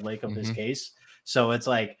haven't heard a lick of his case. So it's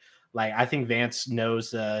like I think Vance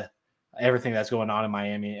knows everything that's going on in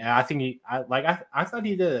Miami. And I think I thought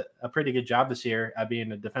he did a pretty good job this year at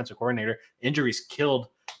being a defensive coordinator. Injuries killed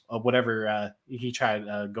whatever he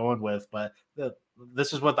tried going with, but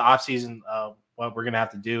this is what the offseason, what we're going to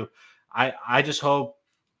have to do. I just hope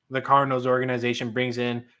the Cardinals organization brings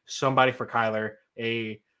in somebody for Kyler,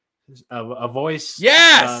 a voice.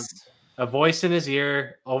 Yes. A voice in his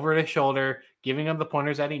ear, over his shoulder, giving him the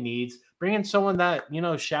pointers that he needs. Bring in someone that,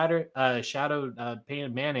 shadowed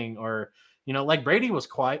Peyton Manning, or, like Brady was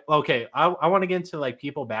quiet. Okay, I want to get into like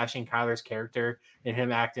people bashing Kyler's character and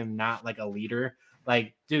him acting not like a leader.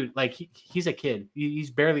 Like, dude, like he's a kid.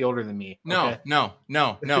 He's barely older than me. Okay? No.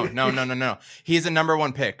 He's a number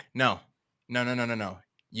 1 pick. No.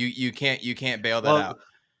 You can't bail that out.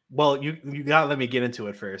 Well, you gotta let me get into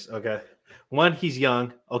it first. Okay. One, he's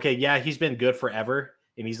young. Okay, yeah, he's been good forever,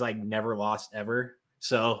 and he's like never lost ever.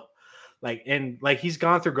 So, he's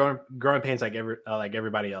gone through growing pains like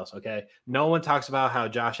everybody else. Okay, no one talks about how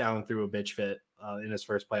Josh Allen threw a bitch fit in his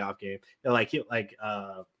first playoff game.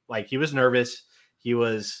 He was nervous. He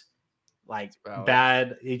was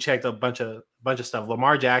bad. He checked a bunch of stuff.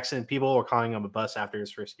 Lamar Jackson, people were calling him a bust after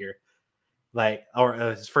his first year,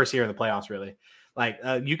 his first year in the playoffs. Really,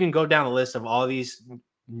 you can go down the list of all these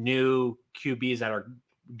new QBs that are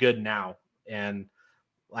good now, and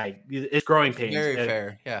it's growing pains. Very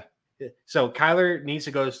fair, yeah. So Kyler needs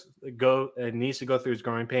to go through his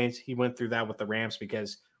growing pains. He went through that with the Rams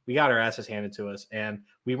because we got our asses handed to us, and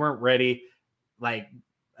we weren't ready.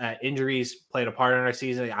 Injuries played a part in our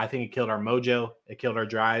season. I think it killed our mojo. It killed our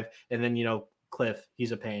drive. And then Cliff,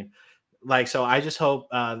 he's a pain. So I just hope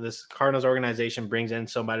this Cardinals organization brings in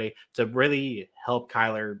somebody to really help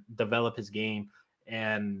Kyler develop his game.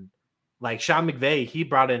 And Sean McVay, he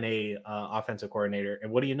brought in a offensive coordinator,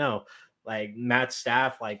 and what do you know? Matt's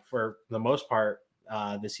staff, for the most part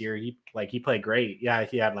this year, he played great. Yeah,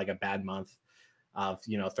 he had a bad month of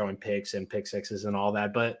throwing picks and pick sixes and all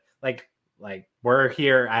that, but we're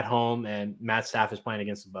here at home, and Matt's staff is playing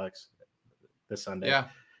against the Bucs this Sunday. Yeah.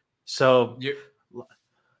 So you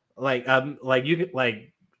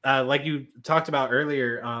talked about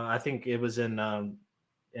earlier, I think it was in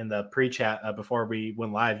the pre-chat before we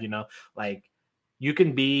went live, you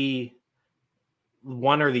can be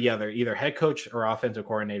one or the other, either head coach or offensive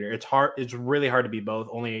coordinator. It's really hard to be both.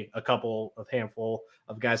 Only a handful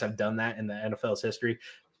of guys have done that in the NFL's history.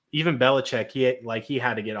 Even Belichick, he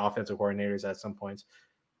had to get offensive coordinators at some points.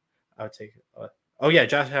 I would take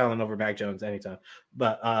Josh Allen over Mac Jones anytime.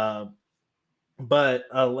 But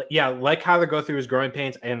let Kyler go through his growing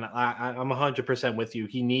pains, and I'm 100% with you.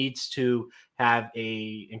 He needs to have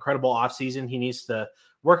a incredible offseason. He needs to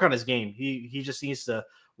work on his game. He just needs to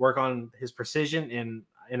work on his precision,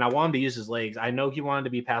 and I want him to use his legs. I know he wanted to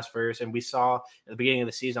be pass first, and we saw at the beginning of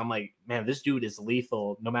the season, I'm like, man, this dude is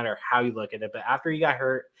lethal no matter how you look at it. But after he got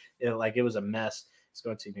hurt, it was a mess. He's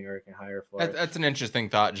going to New York and hire Florida. That's an interesting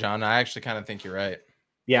thought, John. I actually kind of think you're right.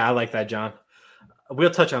 Yeah, I like that, John.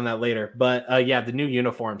 We'll touch on that later. But the new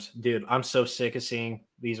uniforms, dude, I'm so sick of seeing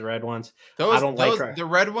these red ones. The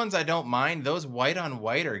red ones I don't mind. Those white on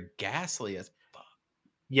white are ghastly as fuck.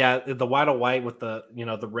 Yeah, the white on white with the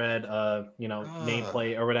the red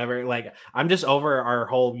nameplate or whatever. I'm just over our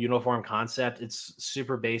whole uniform concept. It's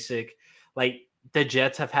super basic. The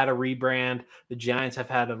Jets have had a rebrand. The Giants have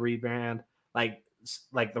had a rebrand.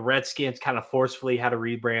 The Redskins kind of forcefully had a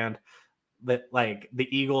rebrand. That the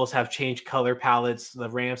Eagles have changed color palettes. The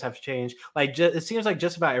Rams have changed. It seems like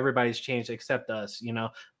just about everybody's changed except us.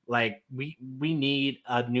 We need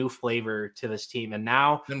a new flavor to this team, and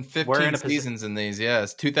now been 15 seasons in these.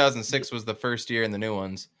 Yes, 2006 was the first year in the new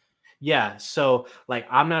ones. Yeah, so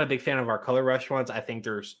I'm not a big fan of our color rush ones. I think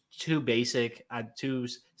they're too basic, too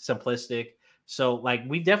simplistic. So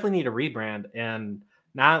we definitely need a rebrand and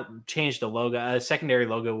not change the logo. A secondary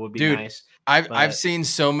logo would be nice. I've seen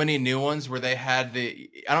so many new ones where they had I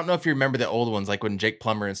don't know if you remember the old ones, when Jake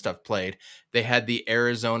Plummer and stuff played, they had the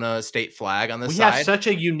Arizona state flag on the side. We have such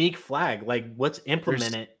a unique flag. Let's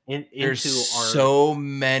implement it into there's our. So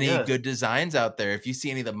many good designs out there. If you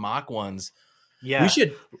see any of the mock ones, yeah, we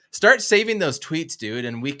should start saving those tweets, dude,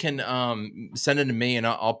 and we can send it to me, and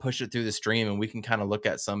I'll push it through the stream, and we can kind of look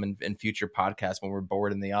at some in future podcasts when we're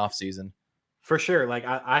bored in the off season. For sure. Like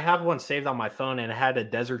I have one saved on my phone and it had a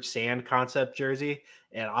desert sand concept jersey.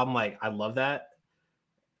 And I'm like, I love that.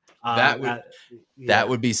 That would That that yeah.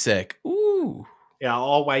 would be sick. Ooh. Yeah,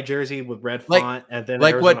 all white jersey with red Like font and then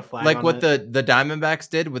like Arizona what flag like on what it. the Diamondbacks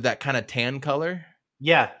did with that kind of tan color.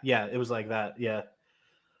 Yeah, it was like that. Yeah.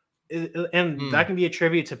 And that Hmm. can be a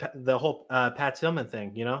tribute to the whole Pat Tillman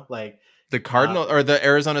thing, like The Cardinal or the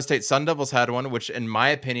Arizona State Sun Devils had one, which in my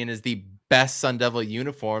opinion is the best Sun Devil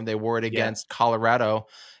uniform. They wore it yeah, against Colorado,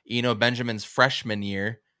 Benjamin's freshman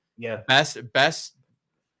year. yeah. Best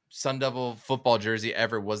Sun Devil football jersey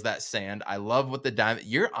ever was that sand. I love what the diamond.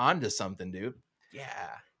 You're on to something, dude. Yeah.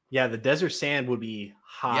 Yeah, the desert sand would be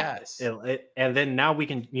hot. Yes. And then now we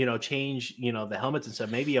can, change, the helmets and stuff.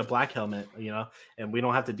 Maybe a black helmet, and we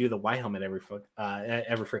don't have to do the white helmet every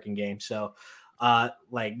freaking game. So,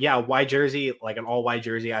 white jersey, like an all white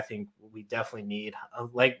jersey, I think we definitely need.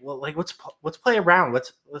 Let's play around.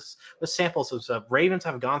 Let's sample some stuff. Ravens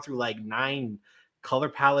have gone through like 9 color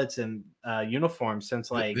palettes and uniforms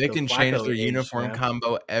since like They the can change Flacco their age, uniform man.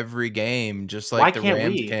 combo every game, just Why like the can't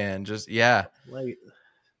Rams we? can. Just yeah. Like,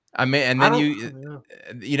 I mean, and I then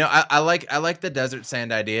don't. I like the desert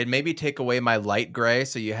sand idea. Maybe take away my light gray,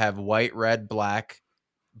 so you have white, red, black,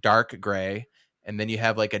 dark gray, and then you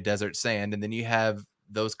have like a desert sand, and then you have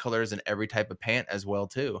those colors in every type of pant as well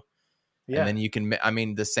too. And Yeah, then you can, I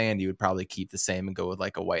mean, the sand you would probably keep the same and go with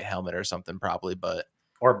like a white helmet or something probably, but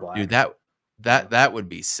or black. dude, that would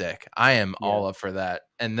be sick. I am all up for that.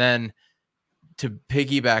 And then to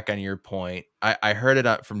piggyback on your point, I heard it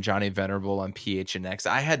up from Johnny Venerable on PHNX.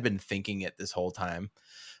 I had been thinking it this whole time,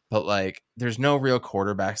 but like, there's no real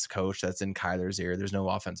quarterbacks coach that's in Kyler's ear. There's no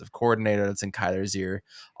offensive coordinator that's in Kyler's ear.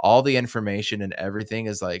 All the information and everything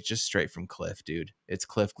is like just straight from Cliff, dude. It's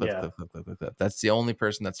Cliff. That's the only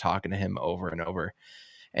person that's talking to him over and over.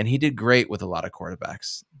 And he did great with a lot of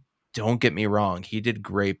quarterbacks. Don't get me wrong. He did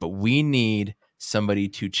great, but we need somebody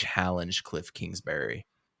to challenge Cliff Kingsbury.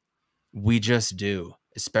 We just do,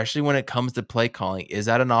 especially when it comes to play calling. Is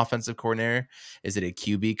that an offensive coordinator? Is it a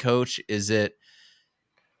QB coach? Is it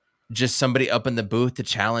just somebody up in the booth to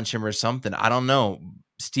challenge him or something? I don't know.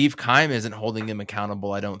 Steve Keim isn't holding him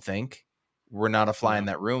accountable, I don't think. We're not a fly in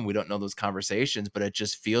that room. We don't know those conversations, but it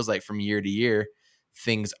just feels like from year to year,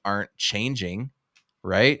 things aren't changing,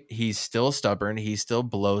 right? He's still stubborn. He still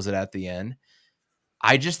blows it at the end.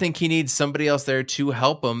 I just think he needs somebody else there to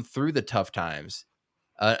help him through the tough times.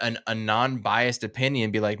 A non-biased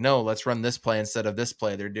opinion, be like, no, let's run this play instead of this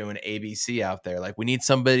play. They're doing ABC out there. Like, we need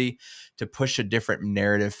somebody to push a different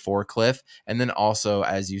narrative for Cliff. And then also,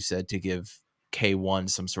 as you said, to give K1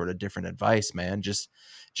 some sort of different advice, man, just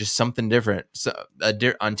something different. So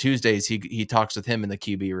on Tuesdays, he talks with him in the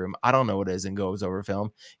QB room. I don't know what it is and goes over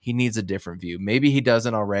film. He needs a different view. Maybe he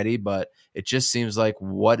doesn't already, but it just seems like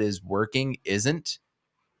what is working isn't.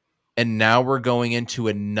 And now we're going into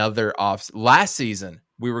another last season.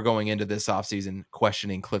 We were going into this offseason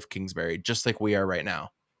questioning Cliff Kingsbury, just like we are right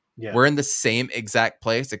now. Yeah. We're in the same exact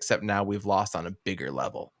place, except now we've lost on a bigger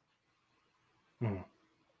level. And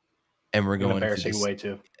we're going embarrassing way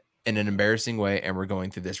too. In an embarrassing way, and we're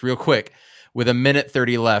going through this real quick. With a minute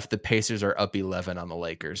 30 left, the Pacers are up 11 on the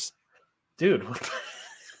Lakers. Dude.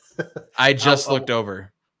 I just looked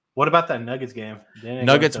over. What about that Nuggets game?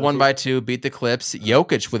 Nuggets won by 2, beat the Clips.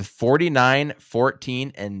 Jokic with 49,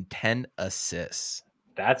 14, and 10 assists.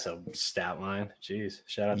 That's a stat line. Jeez.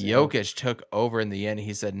 Shout out to Jokic took over in the end.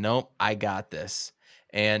 He said, nope, I got this.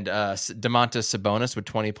 And Domantas Sabonis with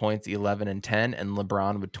 20 points, 11 and 10, and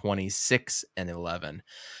LeBron with 26 and 11.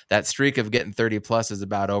 That streak of getting 30 plus is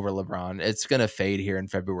about over, LeBron. It's going to fade here in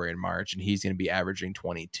February and March, and he's going to be averaging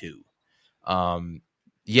 22.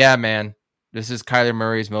 Yeah, man. This is Kyler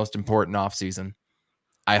Murray's most important offseason.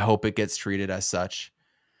 I hope it gets treated as such.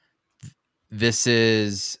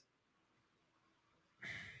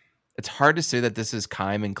 It's hard to say that this is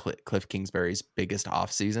Keim and Cliff Kingsbury's biggest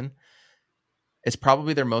offseason. It's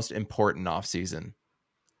probably their most important offseason.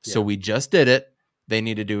 Yeah. So we just did it. They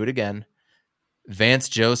need to do it again. Vance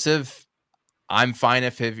Joseph, I'm fine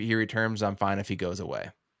if he returns. I'm fine if he goes away.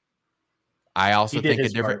 I also think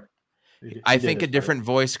a different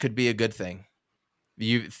voice could be a good thing.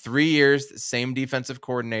 3 years, same defensive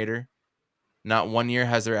coordinator. Not 1 year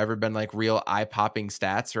has there ever been like real eye-popping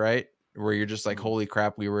stats, right? Where you're just like, holy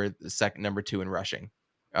crap, we were the number 2 in rushing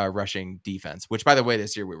defense, which by the way,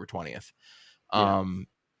 this year we were 20th. Yeah.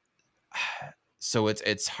 So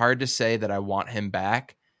it's hard to say that I want him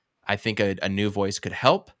back. I think a new voice could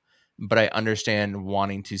help, but I understand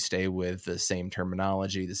wanting to stay with the same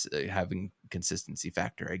terminology, this having consistency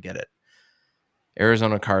factor. I get it.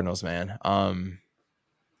 Arizona Cardinals, man.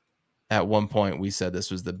 At one point we said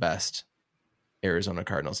this was the best Arizona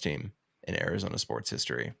Cardinals team in Arizona sports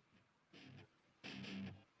history.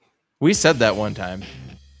 We said that one time.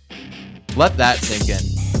 Let that sink in.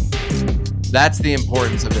 That's the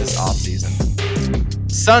importance of this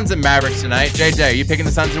offseason. Suns and Mavericks tonight. JJ, are you picking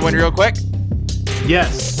the Suns to win real quick?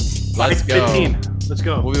 Yes. Let's go. 15. Let's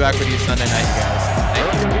go. We'll be back with you Sunday night, you guys.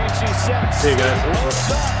 Thank you. See you guys.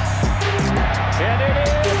 And it is